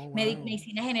 psicólogos, Oh, wow.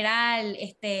 medicina general,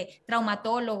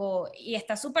 traumatólogo, y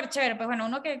está súper chévere. Pues bueno,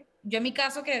 yo en mi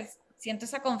caso que siento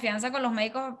esa confianza con los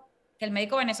médicos, que el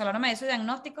médico venezolano me dio su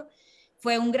diagnóstico,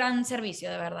 fue un gran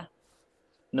servicio, de verdad.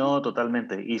 No,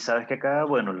 totalmente. Y sabes que acá,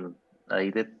 bueno,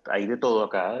 hay de todo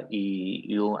acá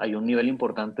hay un nivel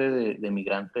importante de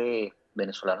migrantes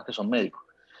venezolanos que son médicos.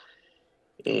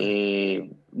 Ok.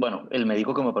 Bueno, el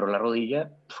médico que me operó la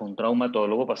rodilla fue un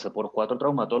traumatólogo, pasé por 4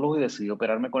 traumatólogos y decidí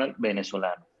operarme con el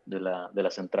venezolano de la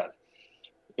central.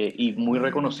 Y muy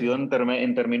reconocido Imagínate.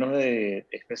 en términos de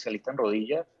especialista en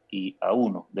rodillas y a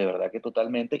uno, de verdad que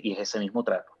totalmente, y es ese mismo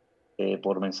trato,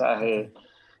 por Ok. mensaje,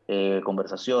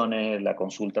 conversaciones, la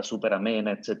consulta súper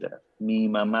amena, etcétera. Mi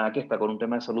mamá, que está con un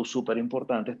tema de salud súper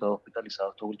importante, está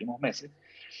hospitalizado estos últimos meses,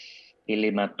 el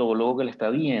hematólogo que le está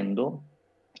viendo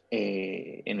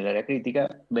en el área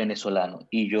crítica, venezolano.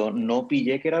 Y yo no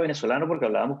pillé que era venezolano porque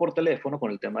hablábamos por teléfono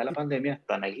con el tema de la pandemia,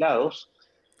 están aislados.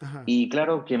 Ajá. Y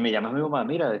claro, quien me llama es mi mamá,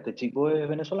 mira, este chico es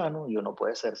venezolano. Y yo, no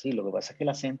puede ser, sí, lo que pasa es que el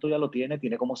acento ya lo tiene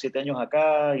como 7 años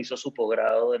acá, hizo su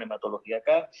posgrado de nematología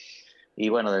acá. Y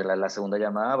bueno, de la segunda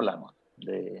llamada hablamos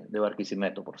de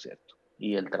Barquisimeto, por cierto.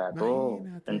 Y el trato, en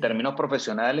Imagínate. términos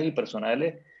profesionales y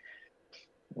personales,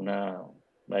 una,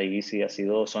 ahí sí ha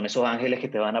sido, son esos ángeles que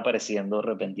te van apareciendo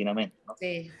repentinamente, ¿no?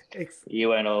 Sí. Ex- Y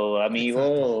bueno, exacto.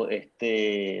 amigo,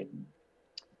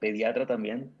 pediatra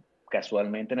también,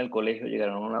 casualmente en el colegio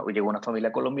llegó una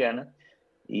familia colombiana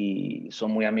y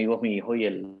son muy amigos mi hijo y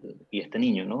este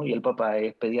niño, ¿no? Y el papá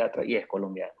es pediatra y es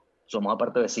colombiano. Somos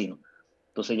aparte vecinos.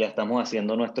 Entonces ya estamos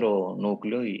haciendo nuestro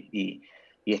núcleo y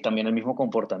es también el mismo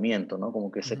comportamiento, ¿no? Como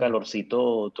que ese Ujú.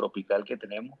 calorcito tropical que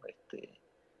tenemos,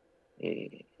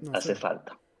 No hace sé.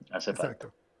 falta, hace falta.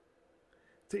 Exacto.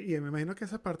 Sí, y me imagino que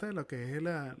esa es parte de lo que es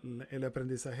el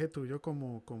aprendizaje tuyo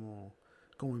como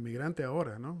inmigrante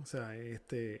ahora, ¿no? O sea,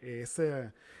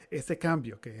 ese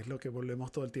cambio, que es lo que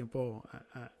volvemos todo el tiempo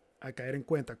a caer en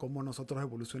cuenta, cómo nosotros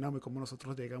evolucionamos y cómo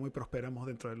nosotros llegamos y prosperamos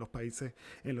dentro de los países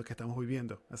en los que estamos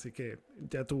viviendo. Así que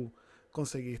ya tú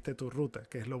conseguiste tu ruta,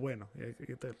 que es lo bueno.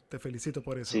 Y te felicito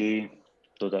por eso. Sí,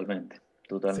 totalmente, Sí,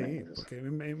 totalmente. porque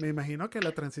me imagino que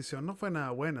la transición no fue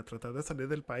nada buena, tratar de salir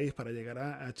del país para llegar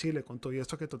a Chile con todo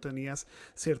eso que tú tenías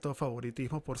cierto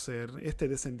favoritismo por ser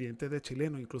descendiente de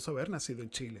chileno, incluso haber nacido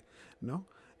en Chile, ¿no?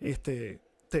 Este,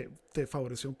 te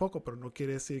favoreció un poco, pero no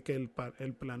quiere decir que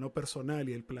el plano personal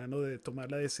y el plano de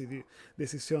tomar la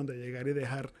decisión de llegar y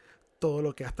dejar todo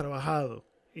lo que has trabajado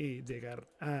y llegar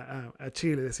a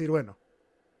Chile, decir, bueno,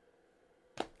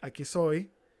 aquí soy,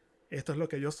 esto es lo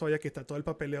que yo soy, aquí está todo el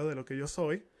papeleo de lo que yo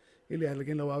soy, y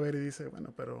alguien lo va a ver y dice,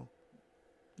 bueno, pero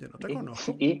yo no te Y,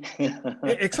 conozco. y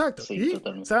Exacto, sí, y, o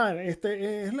totalmente. sea,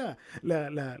 este es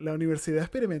la Universidad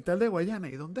Experimental de Guayana,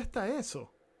 ¿y dónde está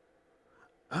eso?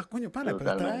 Ah, coño, pana,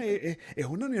 pero está, Totalmente. es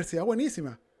una universidad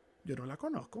buenísima. Yo no la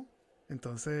conozco.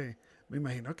 Entonces, me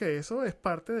imagino que eso es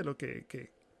parte de lo que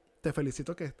te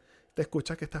felicito que te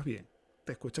escuchas que estás bien,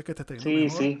 te escuchas que te está yendo Sí,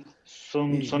 mejor, sí,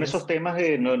 son y esos es, temas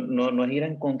de no es ir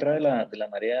en contra de la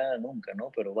marea nunca,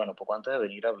 ¿no? Pero bueno, poco antes de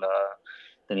venir hablaba,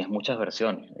 tenías muchas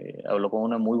versiones. Habló con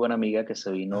una muy buena amiga que se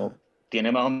ajá, vino,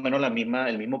 tiene más o menos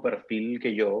el mismo perfil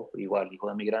que yo, igual, hijo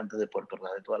de migrantes de Puerto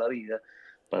Ordaz de toda la vida,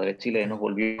 padres ok. chilenos,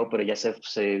 volvió, pero ella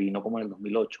se vino como en el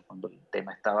 2008, cuando el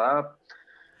tema estaba O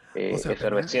sea, apenas,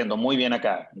 efervesciendo muy bien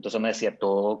acá. Entonces me decía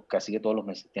casi que todos los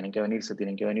meses, tienen que venirse,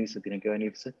 tienen que venirse, tienen que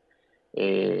venirse.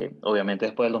 Obviamente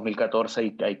después del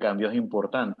 2014 hay cambios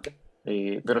importantes,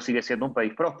 pero ya, sigue siendo un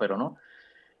país próspero, ¿no?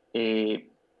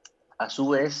 A su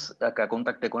vez, acá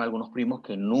contacté con algunos primos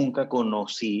que nunca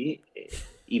conocí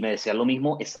y me decían lo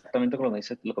mismo, exactamente lo que me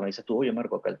dices tú, oye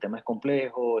Marco, acá el tema es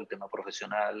complejo, el tema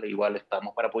profesional, igual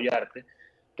estamos para apoyarte,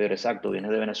 pero exacto,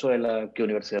 vienes de Venezuela, ¿qué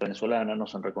universidad venezolana no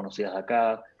son reconocidas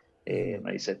acá? Ujú.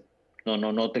 Me dice,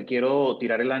 no te quiero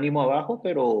tirar el ánimo abajo,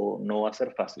 pero no va a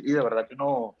ser fácil. Y de verdad que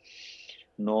no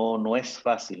es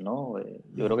fácil, ¿no?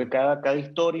 Yo creo que Ujú. cada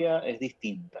historia es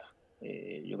distinta.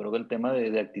 Yo creo que el tema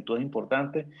de actitud es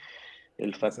importante. El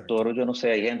Exacto. factor, yo no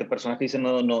sé, hay gente, personas que dicen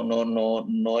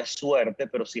no es suerte,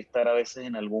 pero sí estar a veces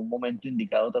en algún momento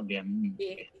indicado también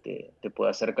Sí. te puede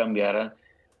hacer cambiar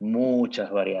muchas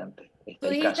variantes. Tú Hay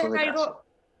dijiste casos de casos. algo,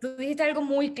 tú dijiste algo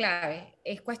muy clave,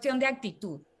 es cuestión de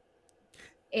actitud.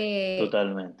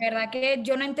 Totalmente. ¿Verdad que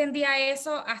yo no entendía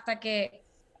eso hasta que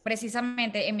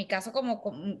precisamente en mi caso como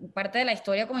parte de la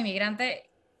historia como inmigrante,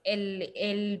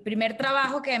 el primer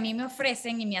trabajo que a mí me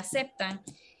ofrecen y me aceptan,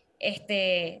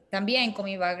 también con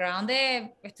mi background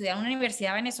de estudiar en una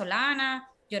universidad venezolana,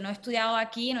 yo no he estudiado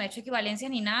aquí, no he hecho equivalencias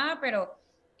ni nada, pero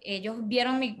ellos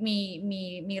vieron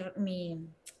mi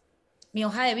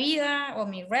hoja de vida o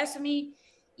mi resume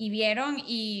y vieron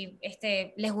y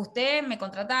les gusté, me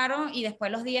contrataron y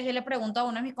después los días yo le pregunto a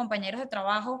uno de mis compañeros de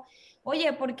trabajo,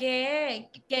 oye, ¿por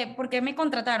qué me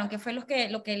contrataron? ¿Qué fue lo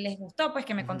que les gustó? Pues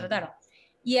que me Ujú. contrataron.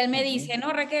 Y él me Ujú. dice,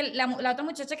 no, Raquel, la otra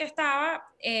muchacha que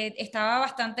estaba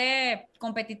bastante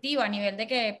competitiva a nivel de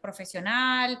que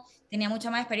profesional, tenía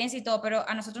mucha más experiencia y todo, pero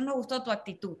a nosotros nos gustó tu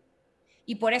actitud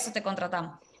y por eso te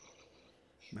contratamos.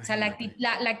 O sea, Imagínate.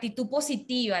 la actitud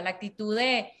positiva, la actitud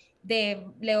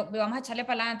vamos a echarle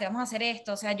para adelante, vamos a hacer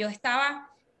esto. O sea, yo estaba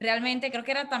realmente, creo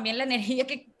que era también la energía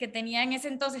que tenía en ese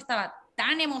entonces, estaba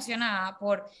tan emocionada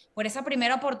por esa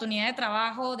primera oportunidad de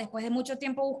trabajo, después de mucho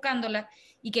tiempo buscándola,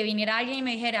 y que viniera alguien y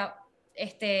me dijera,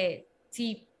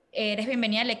 si eres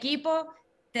bienvenida al equipo,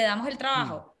 te damos el Mm.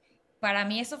 trabajo. Para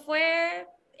mí eso fue,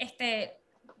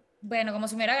 bueno, como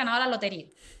si me hubiera ganado la lotería,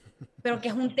 pero que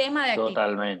es un tema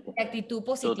Totalmente. de actitud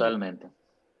positiva. Totalmente.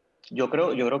 Yo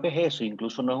creo que es eso,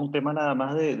 incluso no es un tema nada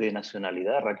más de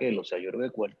nacionalidad, Raquel. O sea, yo creo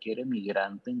que cualquier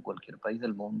emigrante en cualquier país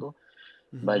del mundo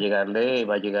Ujú. va a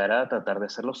llegar a tratar de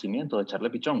hacer los cimientos, de echarle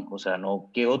pichón. O sea, no,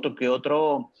 ¿qué otro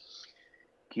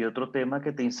tema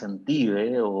que te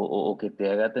incentive o que te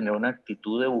haga tener una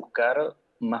actitud de buscar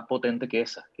más potente que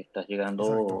esa? Que estás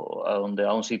Exacto. llegando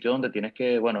a un sitio donde tienes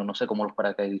que, bueno, no sé, como los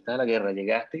paracaidistas de la guerra,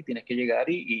 llegaste y tienes que llegar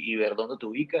y ver dónde te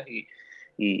ubicas e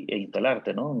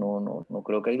instalarte, ¿no? No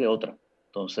creo que hay de otra.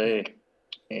 Entonces,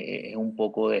 es un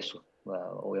poco de eso.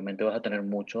 Obviamente vas a tener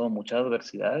muchas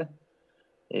adversidades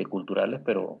culturales,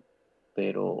 pero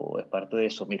es parte de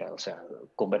eso. Mira, o sea,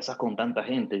 conversas con tanta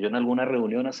gente. Yo en alguna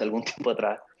reunión hace algún tiempo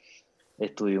atrás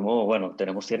estuvimos, bueno,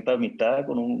 tenemos cierta amistad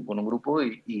con un grupo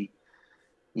y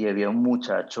había un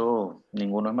muchacho,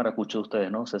 ninguno es maracucho de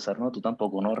ustedes, ¿no? César, no, tú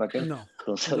tampoco, ¿no, Raquel? No,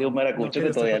 Entonces había un no maracucho que que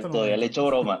yo sepa hasta todavía, el todavía le momento. echo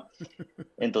broma.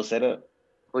 Entonces era,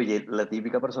 oye, la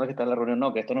típica persona que está en la reunión,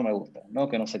 no, que esto no me gusta, no,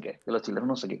 que no sé qué, que los chilenos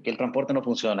no sé qué, que el transporte no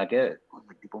funciona, que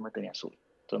coño, el tipo me tenía azul.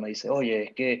 Entonces me dice, oye,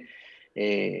 es que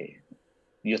eh,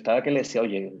 yo estaba que le decía,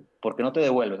 oye, ¿por qué no te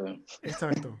devuelves?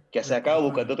 Exacto. Que haces acá De o pana.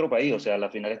 buscarte otro país, o sea,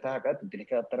 al final estás acá, te tienes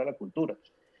que adaptar a la cultura.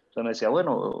 Entonces me decía,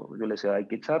 bueno, yo le decía, hay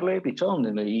que echarle pichón,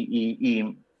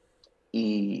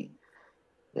 y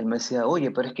él me decía,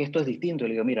 oye, pero es que esto es distinto. Y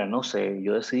le digo, mira, no sé,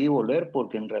 yo decidí volver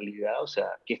porque en realidad, o sea,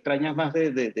 ¿qué extrañas más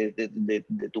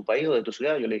de tu país o de tu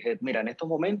ciudad? Yo le dije, mira, en estos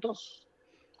momentos,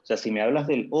 o sea, si me hablas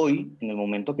del hoy, en el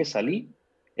momento que salí,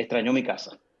 extraño mi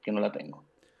casa, que no la tengo.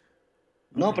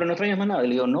 Ok. No, pero no extrañas más nada. Le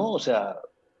digo, no, o sea,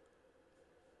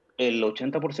 el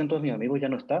 80% de mis amigos ya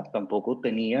no está, tampoco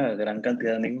tenía gran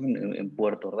cantidad de amigos en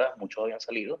Puerto Ordaz, muchos habían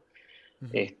salido.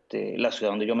 Ujú. La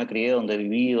ciudad donde yo me crié, donde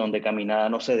viví, donde caminaba,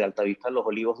 no sé, de Altavista a Los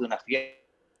Olivos de una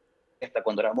fiesta,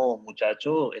 cuando éramos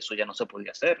muchachos, eso ya no se podía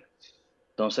hacer.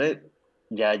 Entonces,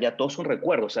 ya todos son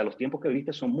recuerdos, o sea, los tiempos que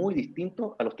viviste son muy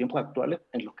distintos a los tiempos actuales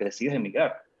en los que decides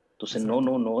emigrar. Entonces, no,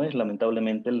 Exacto. no, no es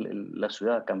lamentablemente la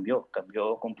ciudad, cambió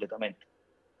completamente.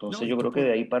 No, Entonces, y yo tú, creo que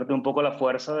de ahí parte un poco la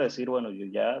fuerza de decir, bueno, yo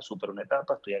ya superé una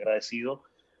etapa, estoy agradecido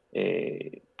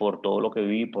por todo lo que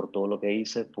viví, por todo lo que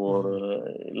hice, por ujú.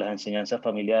 las enseñanzas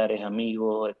familiares,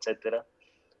 amigos, etcétera,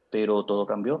 pero todo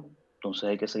cambió. Entonces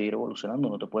hay que seguir evolucionando,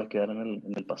 no te puedes quedar en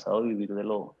el pasado y vivir de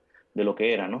lo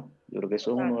que era, ¿no? Yo creo que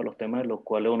eso es uno Total. de los temas en los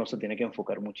cuales uno se tiene que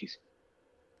enfocar muchísimo,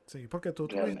 Sí, porque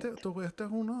realmente. tú fuiste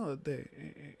uno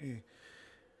de...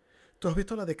 tú has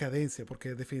visto la decadencia,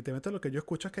 porque definitivamente lo que yo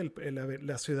escucho es que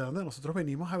la ciudad donde nosotros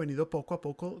venimos ha venido poco a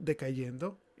poco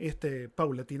decayendo,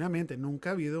 paulatinamente.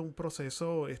 Nunca ha habido un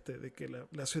proceso de que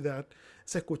la ciudad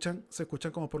se escuchan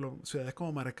como por ciudades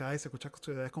como Maracay, se escuchan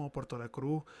ciudades como Puerto La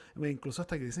Cruz, incluso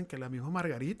hasta que dicen que la misma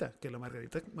Margarita, que la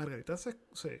Margarita se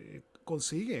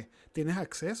consigue, tienes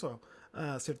acceso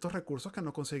ciertos recursos que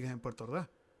no consigues en Puerto Ordaz,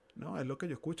 ¿no? Es lo que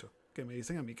yo escucho, que me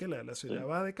dicen a mí que la ciudad Sí.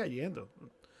 va decayendo.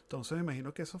 Entonces me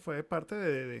imagino que eso fue parte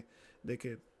de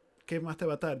que, ¿qué más te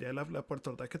va a dar? Ya la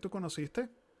Puerto Ordaz que tú conociste,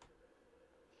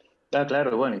 Ah,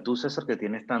 claro, bueno, y tú, César, que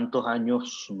tienes tantos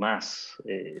años más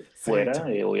sí, fuera,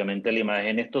 chamo. obviamente la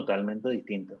imagen es totalmente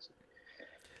distinta. ¿Sí?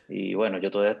 Y bueno,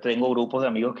 yo todavía tengo grupos de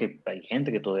amigos que hay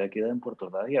gente que todavía queda en Puerto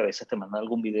Ordaz y a veces te mandan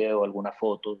algún video, alguna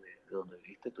foto de donde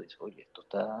viste, tú dices, oye, esto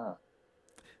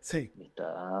Sí,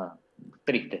 está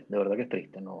triste, de verdad que es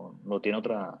triste, no tiene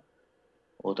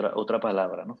otra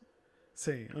palabra, ¿no?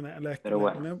 sí. Pero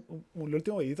bueno, Un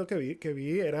último videito que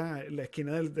vi era la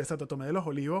esquina de Santo Tomé de los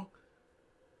Olivos.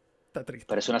 Está triste.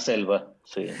 parece una selva,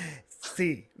 sí,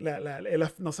 Sí,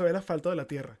 no se ve el asfalto de la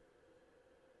tierra.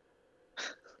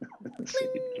 sí,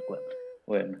 tal cual.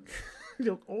 Bueno,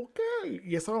 Yo, ok,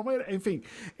 y eso vamos a ver, en fin,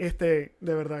 de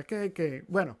verdad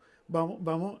bueno,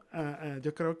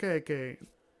 yo creo que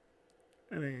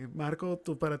Marco,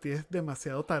 tú para ti es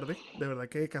demasiado tarde, de verdad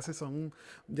que casi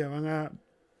ya van a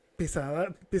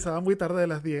pisada muy tarde de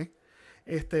las 10.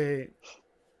 Este,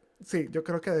 sí, yo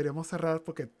creo que deberíamos cerrar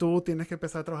porque tú tienes que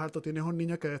empezar a trabajar, tú tienes un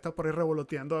niño que debe estar por ahí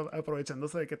revoloteando,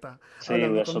 aprovechándose de que está sí, voy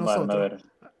hablando a con asomarme a nosotros.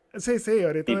 ver, Sí, sí,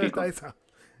 ahorita debe estar típico. esa.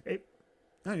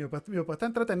 No, mi papá está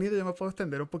entretenido y yo me puedo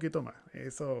extender un poquito más.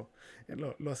 Eso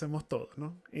lo hacemos todos,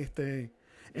 ¿no?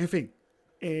 En fin,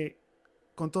 eh,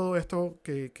 con todo esto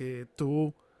que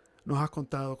tú nos has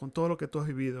contado, con todo lo que tú has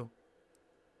vivido,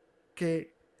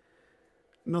 que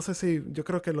no sé si, yo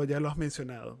creo que ya lo has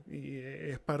mencionado y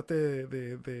es parte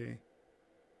de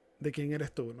quién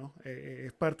eres tú, ¿no?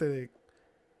 Es parte de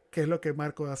qué es lo que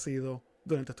Marco ha sido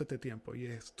durante todo este tiempo y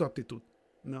es tu aptitud,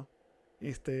 ¿no?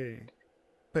 Este,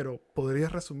 pero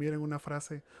podrías resumir en una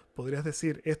frase, podrías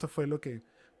decir, esto fue lo que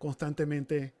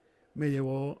constantemente me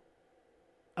llevó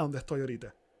a donde estoy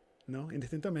ahorita, ¿no?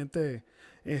 Indistintamente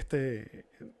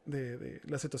de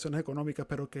las situaciones económicas,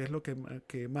 pero qué es lo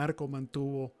que Marco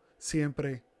mantuvo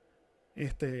siempre,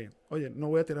 oye, no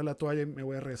voy a tirar la toalla y me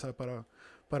voy a regresar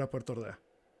para Puerto Ordaz,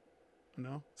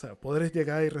 ¿no? O sea, poder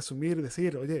llegar y resumir y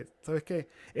decir, oye, ¿sabes qué?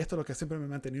 Esto es lo que siempre me ha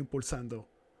mantenido impulsando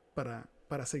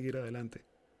para seguir adelante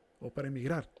o para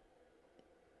emigrar.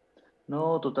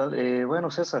 No, total.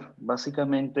 Bueno, César,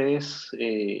 básicamente es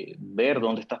ver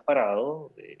dónde estás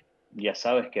parado. Ya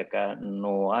sabes que acá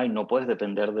no puedes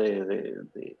depender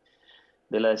de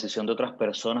la decisión de otras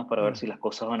personas para ver Mm, si las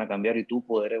cosas van a cambiar y tú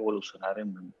poder evolucionar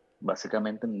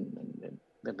básicamente en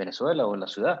Venezuela o en la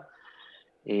ciudad.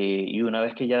 Y una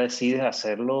vez que ya decides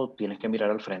hacerlo, tienes que mirar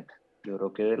al frente. Yo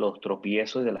creo que de los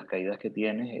tropiezos y de las caídas que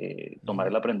tienes, tomar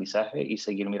ujú. el aprendizaje y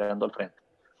seguir mirando al frente.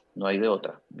 No hay de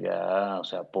otra. Ya, o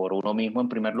sea, por uno mismo en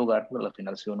primer lugar, pero al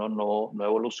final si uno no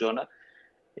evoluciona,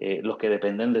 los que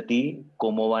dependen de ti,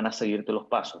 cómo van a seguirte los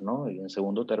pasos, ¿no? Y en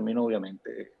segundo término,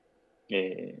 obviamente,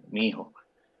 mi hijo.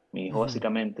 Mi hijo Ujú.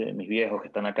 básicamente, mis viejos que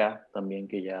están acá también,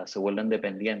 que ya se vuelven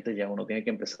dependientes, ya uno tiene que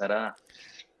empezar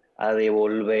a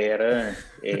devolver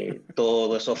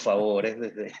todos esos favores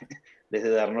desde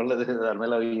darme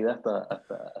la vida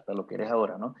hasta lo que eres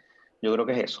ahora, ¿no? Yo creo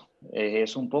que es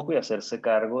eso un poco y hacerse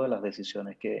cargo de las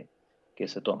decisiones que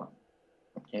se toman.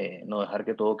 No dejar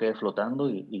que todo quede flotando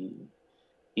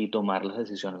y tomar las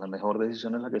decisiones. La mejor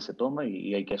decisión es la que se toma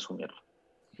y hay que asumirla.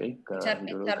 ¿Okay? Yo creo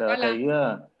que Echar para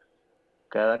adelante.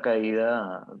 cada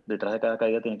caída, detrás de cada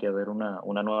caída tiene que haber una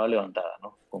nueva levantada,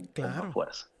 ¿no? Con más Claro,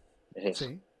 fuerza. Es eso,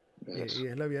 sí. es Y eso.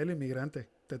 es la vida del inmigrante.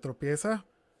 Te tropiezas.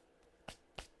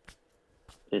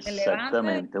 Te levantas.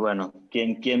 Exactamente. Bueno,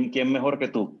 ¿quién mejor que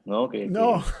tú, ¿no?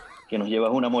 No. Que nos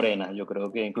llevas una morena. Yo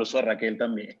creo que incluso a Raquel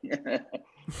también.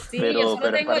 Sí, yo solo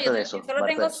Pero es tengo, parte de eso,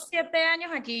 parte de eso. 7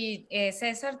 años aquí.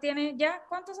 César tiene ya,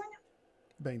 ¿cuántos años?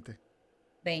 20.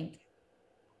 20.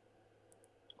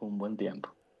 Un buen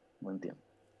tiempo, buen tiempo.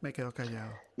 Me quedo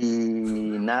callado. Y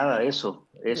nada, eso.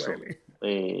 Duele.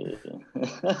 Eh,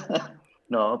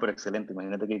 No, pero excelente.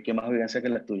 Imagínate qué más vivencia que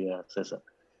la tuya, César.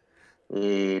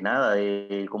 Nada,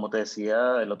 como te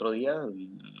decía el otro día,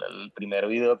 el primer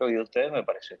video que vi de ustedes me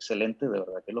pareció excelente, de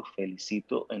verdad que los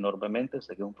felicito enormemente,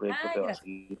 sé que es un proyecto Ay, que va a gracias.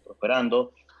 seguir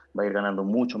prosperando, va a ir ganando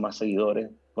mucho más seguidores.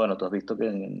 Bueno, tú has visto que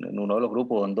en uno de los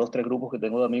grupos, o en dos, tres grupos que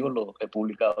tengo de amigos, los he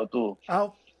publicado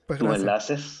Ah, pues tus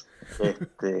gracias.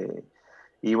 enlaces.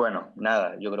 Y bueno,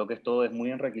 nada, yo creo que esto es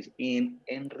muy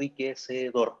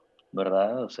enriquecedor,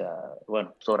 ¿verdad? O sea,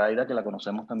 bueno, Zoraida, que la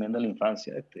conocemos también de la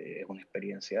infancia, es una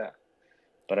experiencia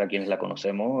para quienes la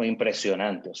conocemos,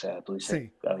 impresionante. O sea, tú dices,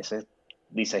 Sí. a veces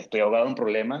dices, estoy ahogado en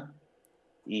problemas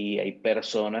y hay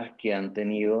personas que han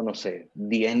tenido, no sé,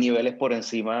 10 niveles por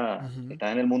encima,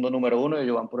 están en el mundo número 1 y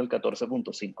ellos van por el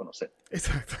 14.5, no sé.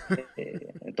 Exacto. Sí.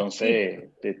 Entonces,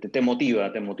 te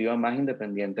motiva más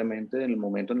independientemente del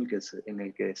momento en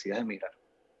el que decidas emigrar,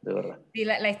 de verdad. Sí,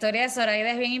 la historia de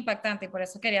Zoraida es bien impactante y por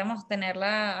eso queríamos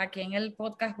tenerla aquí en el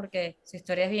podcast porque su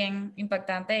historia es bien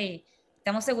impactante y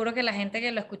estamos seguros que la gente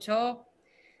que lo escuchó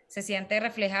se siente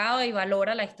reflejado y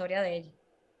valora la historia de ella.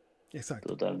 Exacto.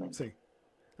 Totalmente. Sí.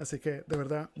 Así que de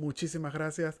verdad, muchísimas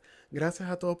gracias. Gracias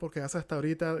a todos por quedarse hasta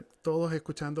ahorita, todos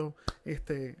escuchando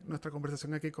nuestra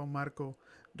conversación aquí con Marco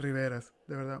Riveras.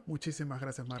 De verdad, muchísimas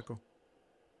gracias, Marco.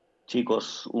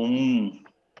 Chicos, un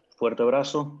fuerte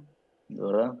abrazo, de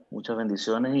verdad, muchas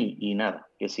bendiciones y nada,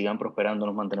 que sigan prosperando.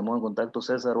 Nos mantenemos en contacto,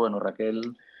 César. Bueno, Raquel, te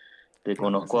Claro que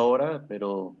conozco sí. ahora,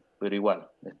 pero igual,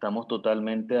 estamos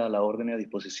totalmente a la orden y a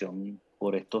disposición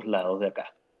por estos lados de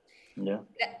acá. ¿Ya?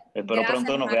 Espero Gracias,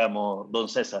 pronto nos Marco. veamos, don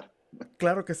César.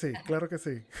 Claro que sí, claro que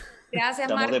sí. Gracias,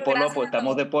 Marco. Gracias a Estamos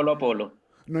todos. de polo a polo.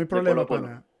 No hay De polo problema, a polo.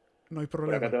 pana. No hay Por acá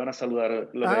problema. te van a saludar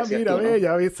lo que Ah, decías mira, tú, ve, ¿no?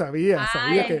 ya sabía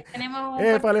Ay, que... aquí tenemos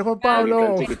un Vale, Juan Aquí está el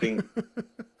Pablo! chiquitín.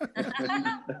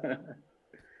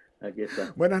 Aquí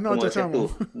está. Buenas Como noches, decías chamo.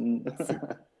 tú.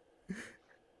 Sí,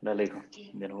 Dale, hijo.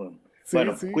 Ya nos vemos. sí,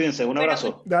 Bueno, sí. cuídense. Un Bueno,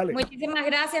 abrazo. Dale. muchísimas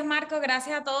gracias, Marco.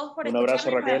 Gracias a todos por Un abrazo,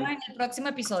 escucharnos y nos vemos Raquel. en el próximo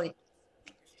episodio.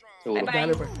 Bye Seguro.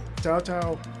 Dale, bye. pues. Chao,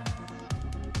 chao.